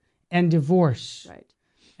and divorce. Right.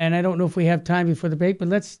 And I don't know if we have time before the break,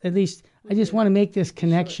 but I just want to make this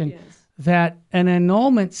connection that an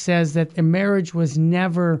annulment says that the marriage was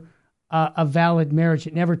never a valid marriage.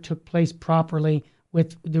 It never took place properly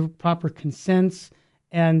with the proper consents,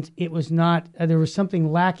 and it was not, there was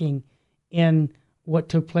something lacking in what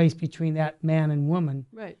took place between that man and woman.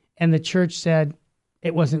 Right. And the church said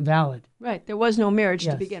it wasn't valid. Right. There was no marriage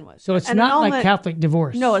to begin with. So it's not like Catholic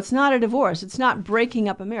divorce. No, it's not a divorce. It's not breaking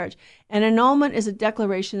up a marriage. An annulment is a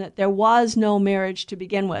declaration that there was no marriage to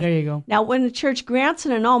begin with. There you go. Now, when the church grants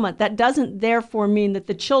an annulment, that doesn't therefore mean that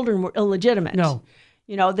the children were illegitimate. No.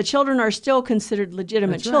 The children are still considered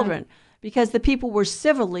legitimate That's children. right. Because the people were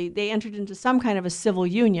they entered into some kind of a civil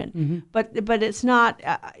union. Mm-hmm. But it's not,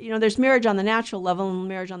 there's marriage on the natural level and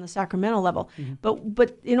marriage on the sacramental level. Mm-hmm.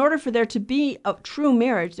 But in order for there to be a true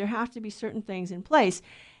marriage, there have to be certain things in place.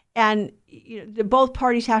 And both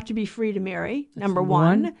parties have to be free to marry, number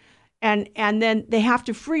one. And then they have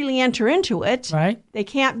to freely enter into it. Right. They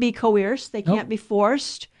can't be coerced. They can't be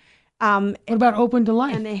forced. What about open to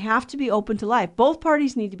life? And they have to be open to life. Both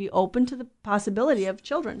parties need to be open to the possibility of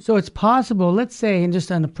children. So it's possible, let's say, and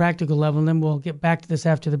just on a practical level, and then we'll get back to this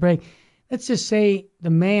after the break. Let's just say the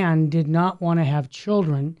man did not want to have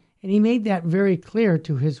children, and he made that very clear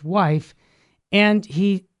to his wife, and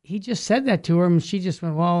he just said that to her, and she just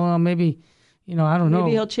went, well, maybe, I don't know.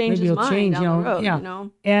 Maybe he'll change his mind down the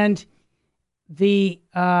road, And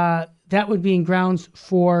that would be in grounds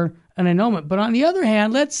for an annulment. But on the other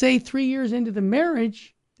hand, let's say 3 years into the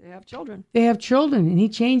marriage, they have children, and he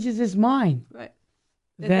changes his mind. Right.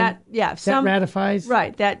 Then that ratifies.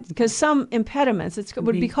 Right. That because some impediments,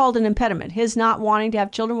 would be called an impediment. His not wanting to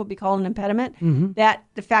have children would be called an impediment. Mm-hmm. That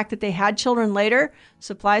the fact that they had children later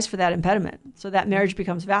supplies for that impediment, so that marriage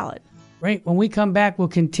becomes valid. Right. When we come back, we'll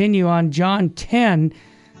continue on John 10.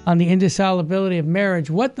 On the indissolubility of marriage,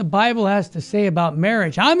 what the Bible has to say about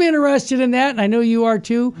marriage. I'm interested in that, and I know you are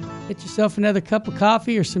too. Get yourself another cup of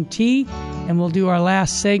coffee or some tea, and we'll do our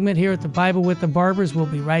last segment here at the Bible with the Barbers. We'll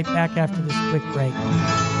be right back after this quick break.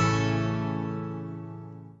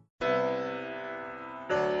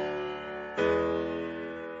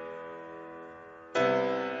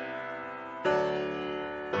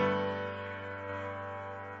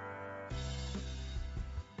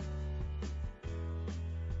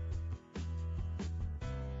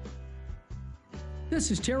 This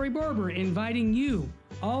is Terry Barber inviting you,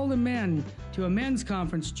 all the men, to a men's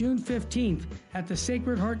conference June 15th at the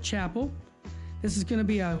Sacred Heart Chapel. This is going to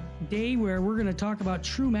be a day where we're going to talk about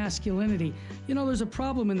true masculinity. There's a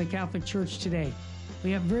problem in the Catholic Church today. We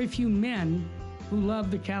have very few men who love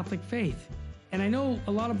the Catholic faith. And I know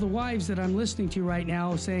a lot of the wives that I'm listening to right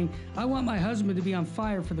now saying, I want my husband to be on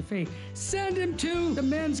fire for the faith. Send him to the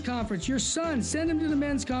men's conference. Your son, send him to the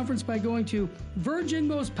men's conference by going to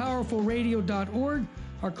virginmostpowerfulradio.org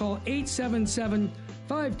or call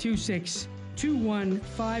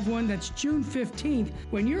 877-526-2151. That's June 15th.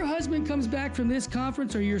 When your husband comes back from this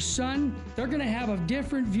conference or your son, they're going to have a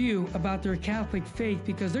different view about their Catholic faith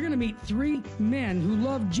because they're going to meet 3 men who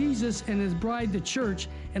love Jesus and his bride, the church,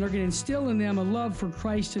 and are going to instill in them a love for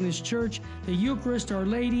Christ and his church, the Eucharist, Our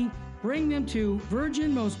Lady. Bring them to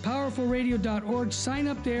virginmostpowerfulradio.org. Sign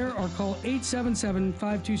up there or call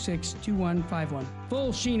 877-526-2151.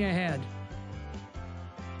 Full sheen ahead.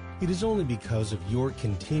 It is only because of your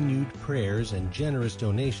continued prayers and generous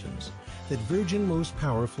donations that Virgin Most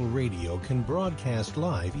Powerful Radio can broadcast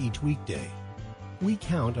live each weekday. We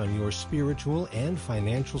count on your spiritual and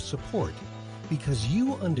financial support because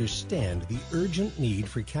you understand the urgent need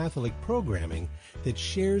for Catholic programming that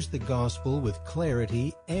shares the gospel with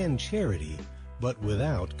clarity and charity, but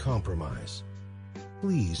without compromise.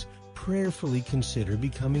 Please prayerfully consider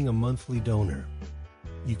becoming a monthly donor.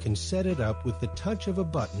 You can set it up with the touch of a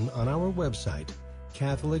button on our website,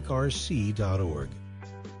 catholicrc.org.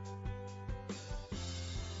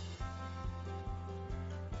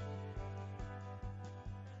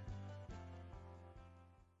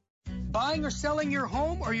 Buying or selling your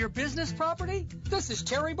home or your business property? This is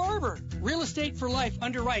Terry Barber. Real Estate for Life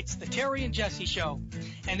underwrites the Terry and Jesse Show.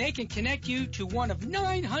 And they can connect you to one of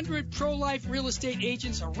 900 pro-life real estate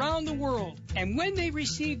agents around the world. And when they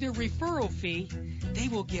receive their referral fee, they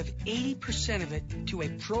will give 80% of it to a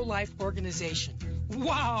pro-life organization.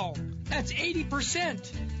 Wow, that's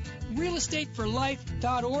 80%.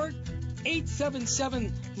 realestateforlife.org,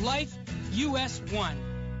 877-LIFE-US1.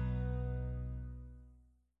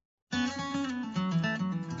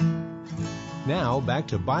 Now, back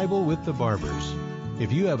to Bible with the Barbers.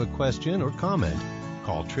 If you have a question or comment,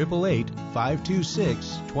 call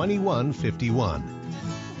 888-526-2151.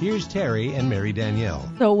 Here's Terry and Mary Danielle.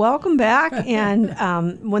 So welcome back. And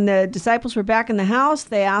when the disciples were back in the house,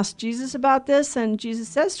 they asked Jesus about this, and Jesus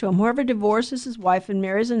says to them, whoever divorces his wife and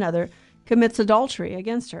marries another commits adultery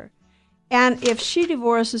against her. And if she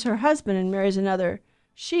divorces her husband and marries another,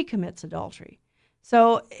 she commits adultery.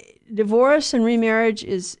 So divorce and remarriage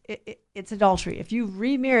it's adultery. If you've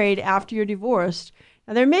remarried after you're divorced,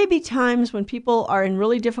 now there may be times when people are in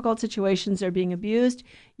really difficult situations, they're being abused,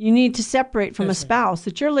 you need to separate from a spouse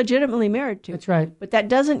that you're legitimately married to. That's right. But that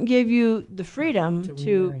doesn't give you the freedom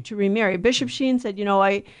to remarry. Bishop Sheen said,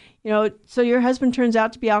 so your husband turns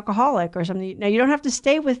out to be alcoholic or something. Now you don't have to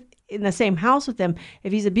stay in the same house with him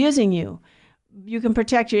if he's abusing you. You can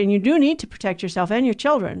protect you, and you do need to protect yourself and your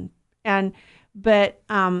children. But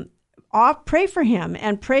pray for him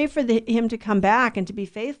and pray for him to come back and to be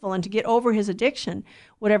faithful and to get over his addiction,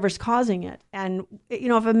 whatever's causing it. And,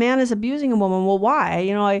 if a man is abusing a woman, well,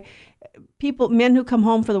 why? Men who come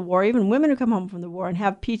home from the war, even women who come home from the war and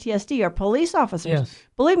have PTSD are police officers. Yes.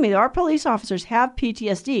 Believe me, our police officers have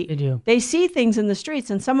PTSD. They do. They see things in the streets,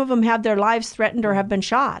 and some of them have their lives threatened or have been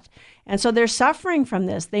shot. And so they're suffering from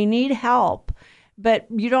this. They need help. But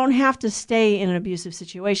you don't have to stay in an abusive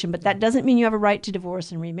situation. But that doesn't mean you have a right to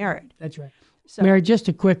divorce and remarry. That's right. So, Mary, just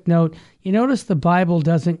a quick note. You notice the Bible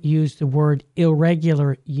doesn't use the word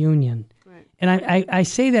irregular union. Right. And I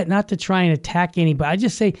say that not to try and attack anybody. I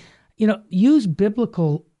just say, use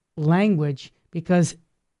biblical language because,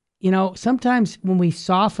 sometimes when we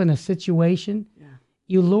soften a situation,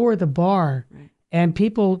 you lower the bar and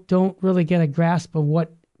people don't really get a grasp of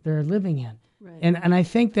what they're living in. Right. And I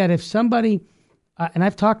think that if somebody... and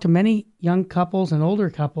I've talked to many young couples and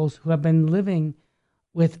older couples who have been living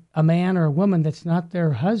with a man or a woman that's not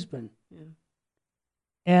their husband. Yeah.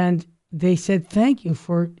 And they said, thank you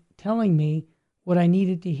for telling me what I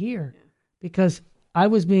needed to hear. Yeah. Because I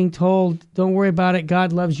was being told, don't worry about it,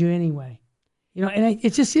 God loves you anyway. And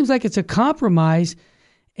it just seems like it's a compromise.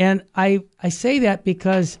 And I say that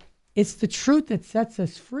because it's the truth that sets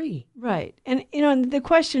us free. Right. And, the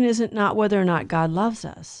question isn't not whether or not God loves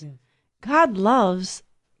us. Yeah. God loves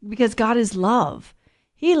because God is love.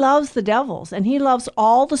 He loves the devils, and he loves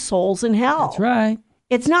all the souls in hell. That's right.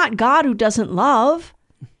 It's not God who doesn't love.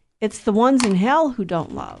 It's the ones in hell who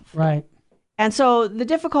don't love. Right. And so the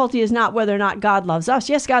difficulty is not whether or not God loves us.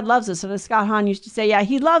 Yes, God loves us. And as Scott Hahn used to say,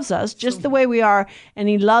 he loves us just the way we are, and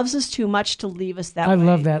he loves us too much to leave us that way. I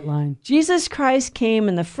love that line. Jesus Christ came,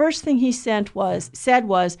 and the first thing he said was,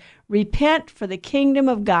 repent, for the kingdom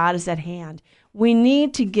of God is at hand. We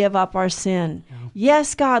need to give up our sin. Yeah.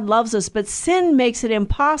 Yes, God loves us, but sin makes it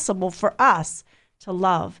impossible for us to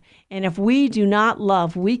love. And if we do not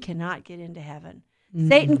love, we cannot get into heaven. Mm-hmm.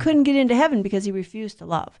 Satan couldn't get into heaven because he refused to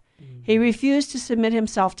love. Mm-hmm. He refused to submit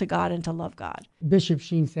himself to God and to love God. Bishop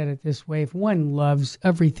Sheen said it this way, if one loves,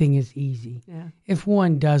 everything is easy. Yeah. If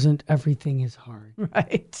one doesn't, everything is hard.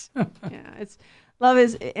 Right. Love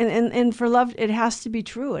is, and for love, it has to be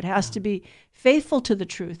true. It has to be faithful to the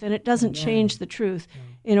truth, and it doesn't change the truth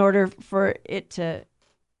in order for it to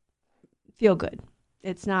feel good.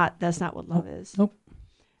 That's not what love is. Nope.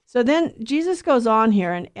 So then Jesus goes on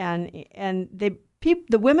here, and the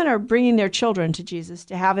women are bringing their children to Jesus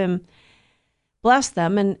to have him bless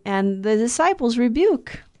them, and the disciples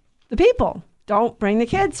rebuke the people. Don't bring the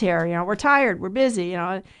kids here. We're tired. We're busy.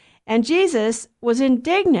 And Jesus was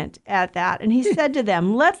indignant at that, and he said to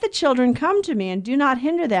them, let the children come to me, and do not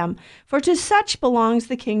hinder them, for to such belongs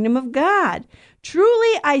the kingdom of God.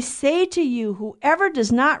 Truly I say to you, whoever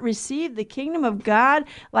does not receive the kingdom of God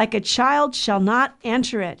like a child shall not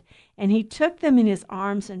enter it. And he took them in his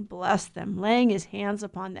arms and blessed them, laying his hands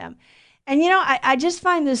upon them. And, I just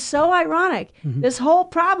find this so ironic, this whole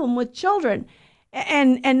problem with children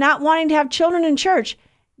and not wanting to have children in church.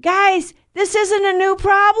 Guys, this isn't a new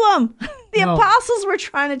problem. The apostles were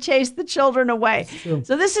trying to chase the children away.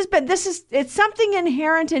 So it's something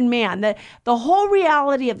inherent in man, that the whole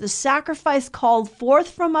reality of the sacrifice called forth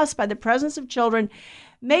from us by the presence of children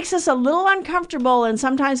makes us a little uncomfortable, and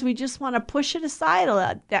sometimes we just want to push it aside a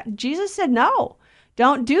lot. That Jesus said, no,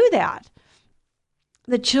 don't do that.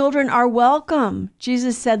 The children are welcome.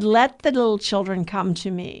 Jesus said, let the little children come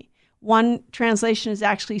to me. One translation is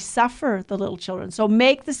actually suffer the little children. So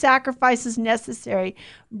make the sacrifices necessary.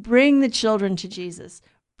 Bring the children to Jesus.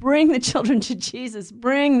 Bring the children to Jesus.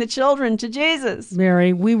 Bring the children to Jesus.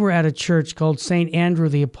 Mary, we were at a church called St. Andrew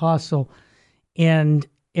the Apostle in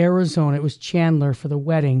Arizona. It was Chandler for the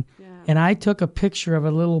wedding. Yeah. And I took a picture of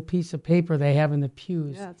a little piece of paper they have in the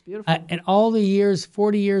pews. Yeah, it's beautiful. And all the years,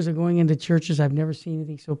 40 years of going into churches, I've never seen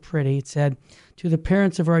anything so pretty. It said, to the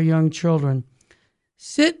parents of our young children,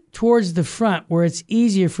 sit towards the front where it's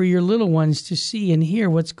easier for your little ones to see and hear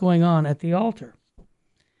what's going on at the altar.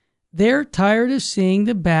 They're tired of seeing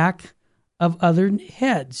the back of other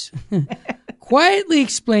heads. Quietly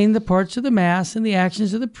explain the parts of the Mass and the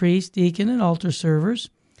actions of the priest, deacon, and altar servers.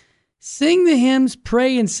 Sing the hymns,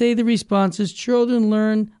 pray, and say the responses. Children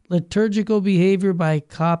learn liturgical behavior by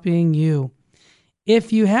copying you.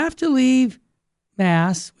 If you have to leave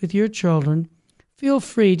Mass with your children, feel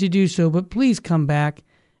free to do so, but please come back.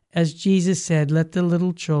 As Jesus said, let the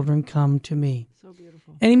little children come to me. So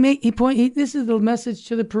beautiful. And this is the message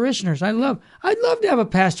to the parishioners. I'd love to have a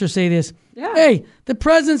pastor say this. Yeah. Hey, the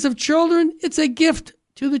presence of children, it's a gift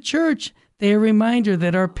to the church. They're a reminder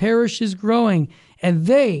that our parish is growing, and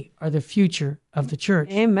they are the future of the church.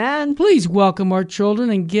 Amen. Please welcome our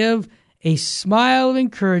children and give a smile of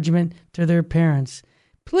encouragement to their parents.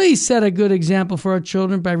 Please set a good example for our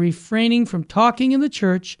children by refraining from talking in the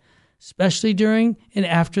church, especially during and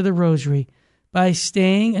after the rosary, by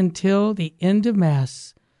staying until the end of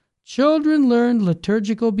Mass. Children learn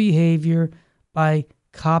liturgical behavior by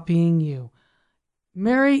copying you.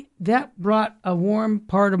 Mary, that brought a warm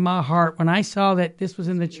part of my heart when I saw that this was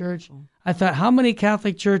in the church. I thought, how many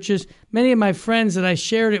Catholic churches, many of my friends that I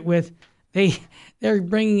shared it with, they're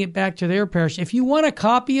bringing it back to their parish. If you want a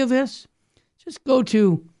copy of this, just go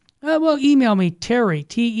to, email me, Terry,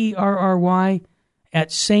 Terry, at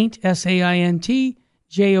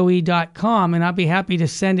saintjoe.com, and I'll be happy to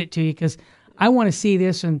send it to you because I want to see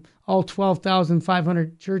this in all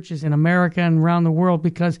 12,500 churches in America and around the world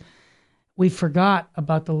because we forgot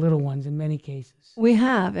about the little ones in many cases. We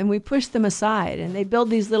have, and we push them aside, and they build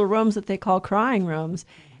these little rooms that they call crying rooms,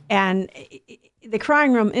 and the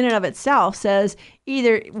crying room in and of itself says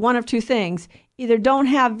either one of two things. Either don't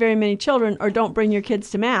have very many children or don't bring your kids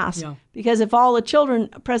to Mass. Yeah. Because if all the children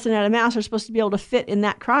present at a Mass are supposed to be able to fit in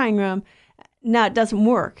that crying room, no, it doesn't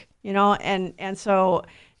work, and so,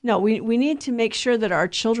 no, we need to make sure that our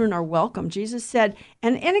children are welcome. Jesus said,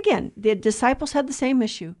 and again, the disciples had the same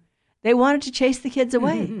issue. They wanted to chase the kids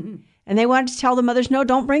away, and they wanted to tell the mothers, no,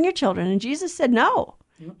 don't bring your children. And Jesus said no.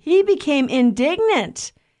 Yep. He became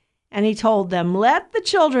indignant, and he told them, let the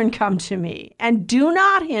children come to me, and do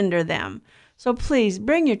not hinder them. So please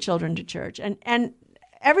bring your children to church, and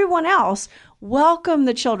everyone else, welcome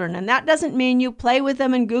the children. And that doesn't mean you play with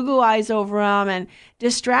them and goo-goo eyes over them and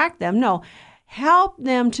distract them. No, help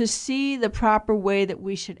them to see the proper way that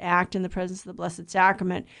we should act in the presence of the Blessed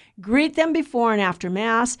Sacrament. Greet them before and after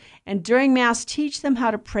Mass, and during Mass, teach them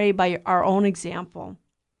how to pray by our own example.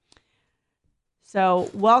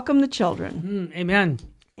 So welcome the children. Amen.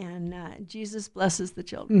 And Jesus blesses the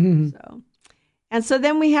children. And so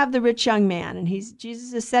then we have the rich young man, and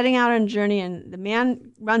Jesus is setting out on a journey, and the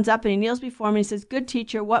man runs up and he kneels before him and he says, good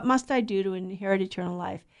teacher, what must I do to inherit eternal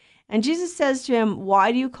life? And Jesus says to him,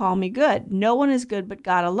 why do you call me good? No one is good but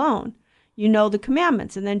God alone. You know the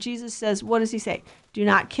commandments. And then Jesus says, what does he say? Do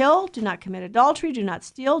not kill, do not commit adultery, do not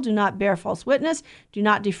steal, do not bear false witness, do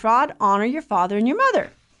not defraud, honor your father and your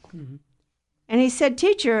mother. Mm-hmm. And he said,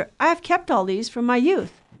 teacher, I have kept all these from my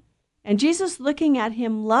youth. And Jesus, looking at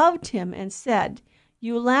him, loved him and said,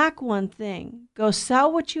 you lack one thing. Go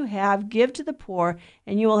sell what you have, give to the poor,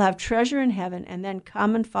 and you will have treasure in heaven, and then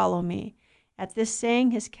come and follow me. At this saying,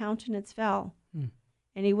 his countenance fell,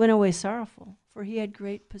 and he went away sorrowful, for he had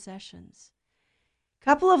great possessions.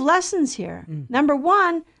 Couple of lessons here. Number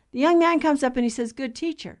one, the young man comes up and he says, good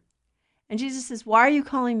teacher. And Jesus says, why are you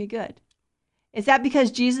calling me good? Is that because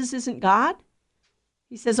Jesus isn't God?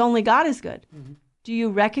 He says, only God is good. Mm-hmm. Do you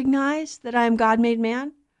recognize that I am God made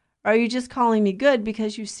man? Or are you just calling me good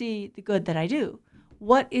because you see the good that I do?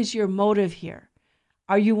 What is your motive here?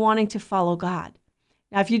 Are you wanting to follow God?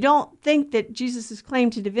 Now, if you don't think that Jesus'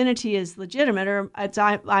 claim to divinity is legitimate, or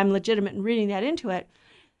I'm legitimate in reading that into it,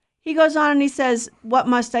 he goes on and he says, what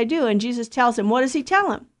must I do? And Jesus tells him, what does he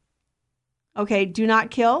tell him? Okay, do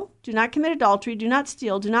not kill, do not commit adultery, do not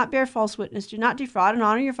steal, do not bear false witness, do not defraud, and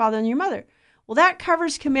honor your father and your mother. Well, that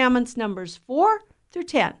covers commandments numbers 4 through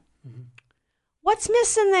 10. Mm-hmm. What's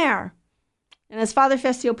missing there? And as Father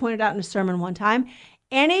Festio pointed out in a sermon one time,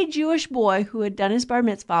 any Jewish boy who had done his bar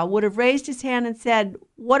mitzvah would have raised his hand and said,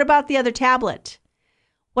 what about the other tablet?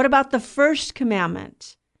 What about the first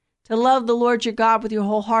commandment? To love the Lord your God with your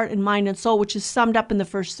whole heart and mind and soul, which is summed up in the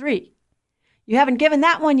first 3. You haven't given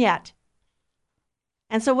that one yet.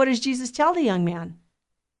 And so what does Jesus tell the young man?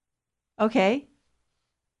 Okay.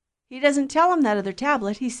 He doesn't tell him that other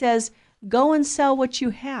tablet. He says, go and sell what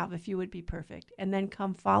you have if you would be perfect, and then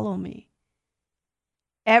come follow me.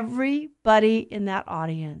 Everybody in that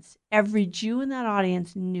audience, every Jew in that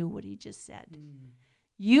audience knew what he just said.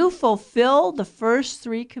 You fulfill the first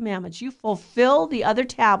 3 commandments. You fulfill the other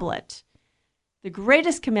tablet, the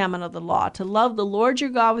greatest commandment of the law, to love the Lord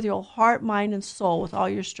your God with your heart, mind, and soul, with all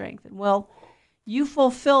your strength. And well, you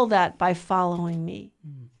fulfill that by following me.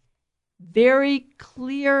 Very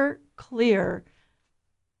clear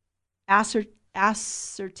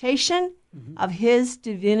assertion of his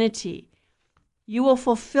divinity. You will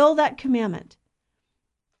fulfill that commandment.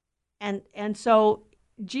 And so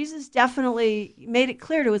Jesus definitely made it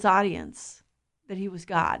clear to his audience that he was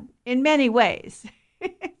God in many ways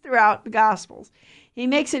throughout the Gospels. He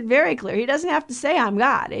makes it very clear. He doesn't have to say, I'm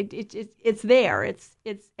God. It's there. It's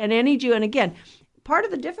and any Jew. And again, part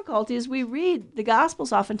of the difficulty is we read the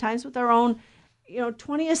Gospels oftentimes with our own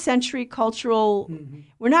 20th century cultural,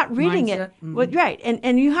 we're not reading mindset. It. Right.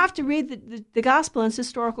 And you have to read the gospel in its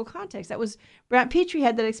historical context. That was, Brant Petrie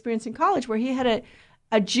had that experience in college where he had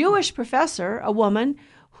a Jewish professor, a woman,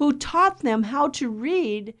 who taught them how to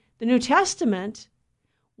read the New Testament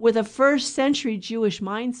with a first century Jewish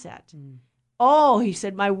mindset. Oh, he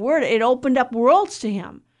said, my word, it opened up worlds to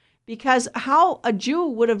him, because how a Jew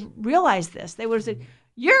would have realized this. They would have said,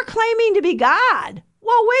 you're claiming to be God.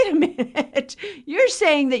 Well, wait a minute. You're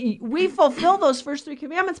saying that we fulfill those first 3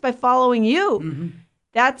 commandments by following you.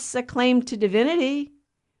 That's a claim to divinity.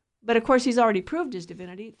 But of course, he's already proved his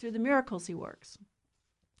divinity through the miracles he works.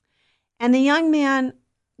 And the young man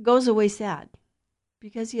goes away sad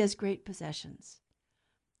because he has great possessions.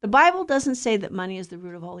 The Bible doesn't say that money is the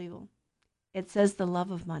root of all evil. It says the love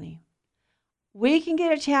of money. We can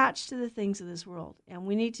get attached to the things of this world, and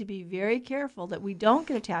we need to be very careful that we don't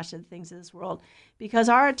get attached to the things of this world, because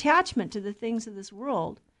our attachment to the things of this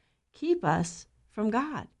world keep us from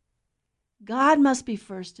God. God must be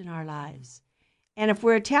first in our lives. And if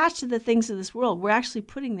we're attached to the things of this world, we're actually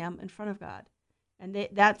putting them in front of God, and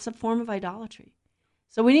that's a form of idolatry.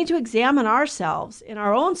 So we need to examine ourselves in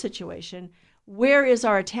our own situation. Where is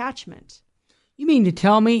our attachment? You mean to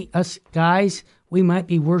tell me, us guys, we might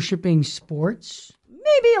be worshiping sports?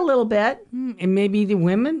 Maybe a little bit. And maybe the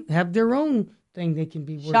women have their own thing they can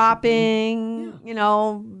be worshiping. Shopping,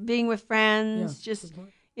 being with friends, just,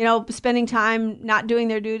 spending time not doing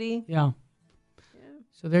their duty. Yeah.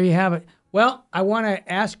 So there you have it. Well, I want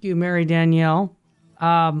to ask you, Mary Danielle,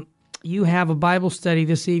 you have a Bible study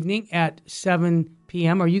this evening at 7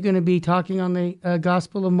 p.m. Are you going to be talking on the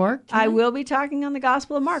Gospel of Mark tonight? I will be talking on the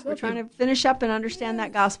Gospel of Mark. We're trying to finish up and understand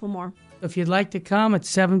that Gospel more. If you'd like to come at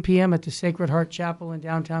 7 p.m. at the Sacred Heart Chapel in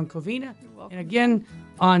downtown Covina. And again,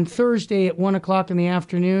 on Thursday at 1 o'clock in the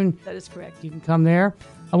afternoon. That is correct. You can come there.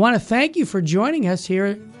 I want to thank you for joining us here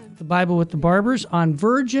at the Bible with the Barbers on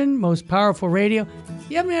Virgin Most Powerful Radio.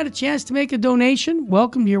 If you haven't had a chance to make a donation,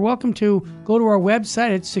 you're welcome to go to our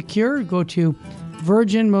website. It's secure. Go to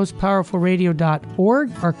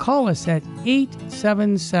virginmostpowerfulradio.org or call us at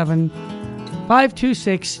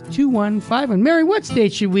 877-526-2151. Mary, what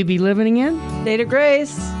state should we be living in? State of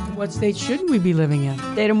grace. What state shouldn't we be living in?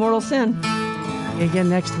 State of mortal sin. Again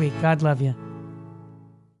next week. God love you.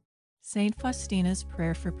 Saint Faustina's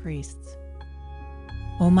Prayer for Priests.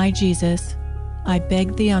 O my Jesus, I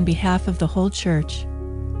beg thee on behalf of the whole Church,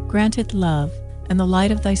 grant it love and the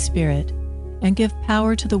light of thy Spirit, and give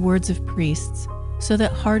power to the words of priests, so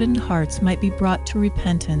that hardened hearts might be brought to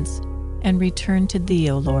repentance and return to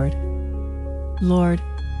thee, O Lord. Lord,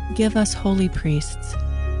 give us holy priests.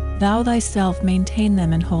 Thou thyself maintain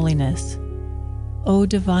them in holiness. O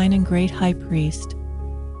divine and great High Priest,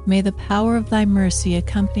 may the power of thy mercy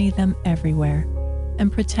accompany them everywhere,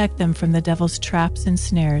 and protect them from the devil's traps and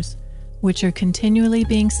snares, which are continually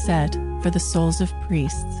being set for the souls of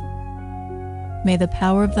priests. May the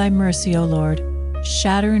power of thy mercy, O Lord,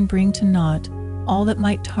 shatter and bring to naught all that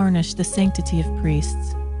might tarnish the sanctity of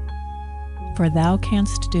priests. For thou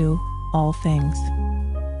canst do all things.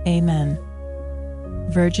 Amen.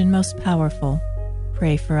 Virgin most powerful,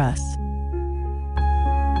 pray for us.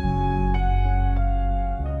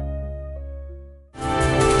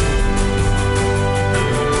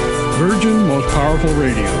 Virgin Most Powerful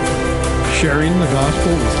Radio, sharing the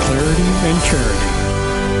gospel with clarity and charity.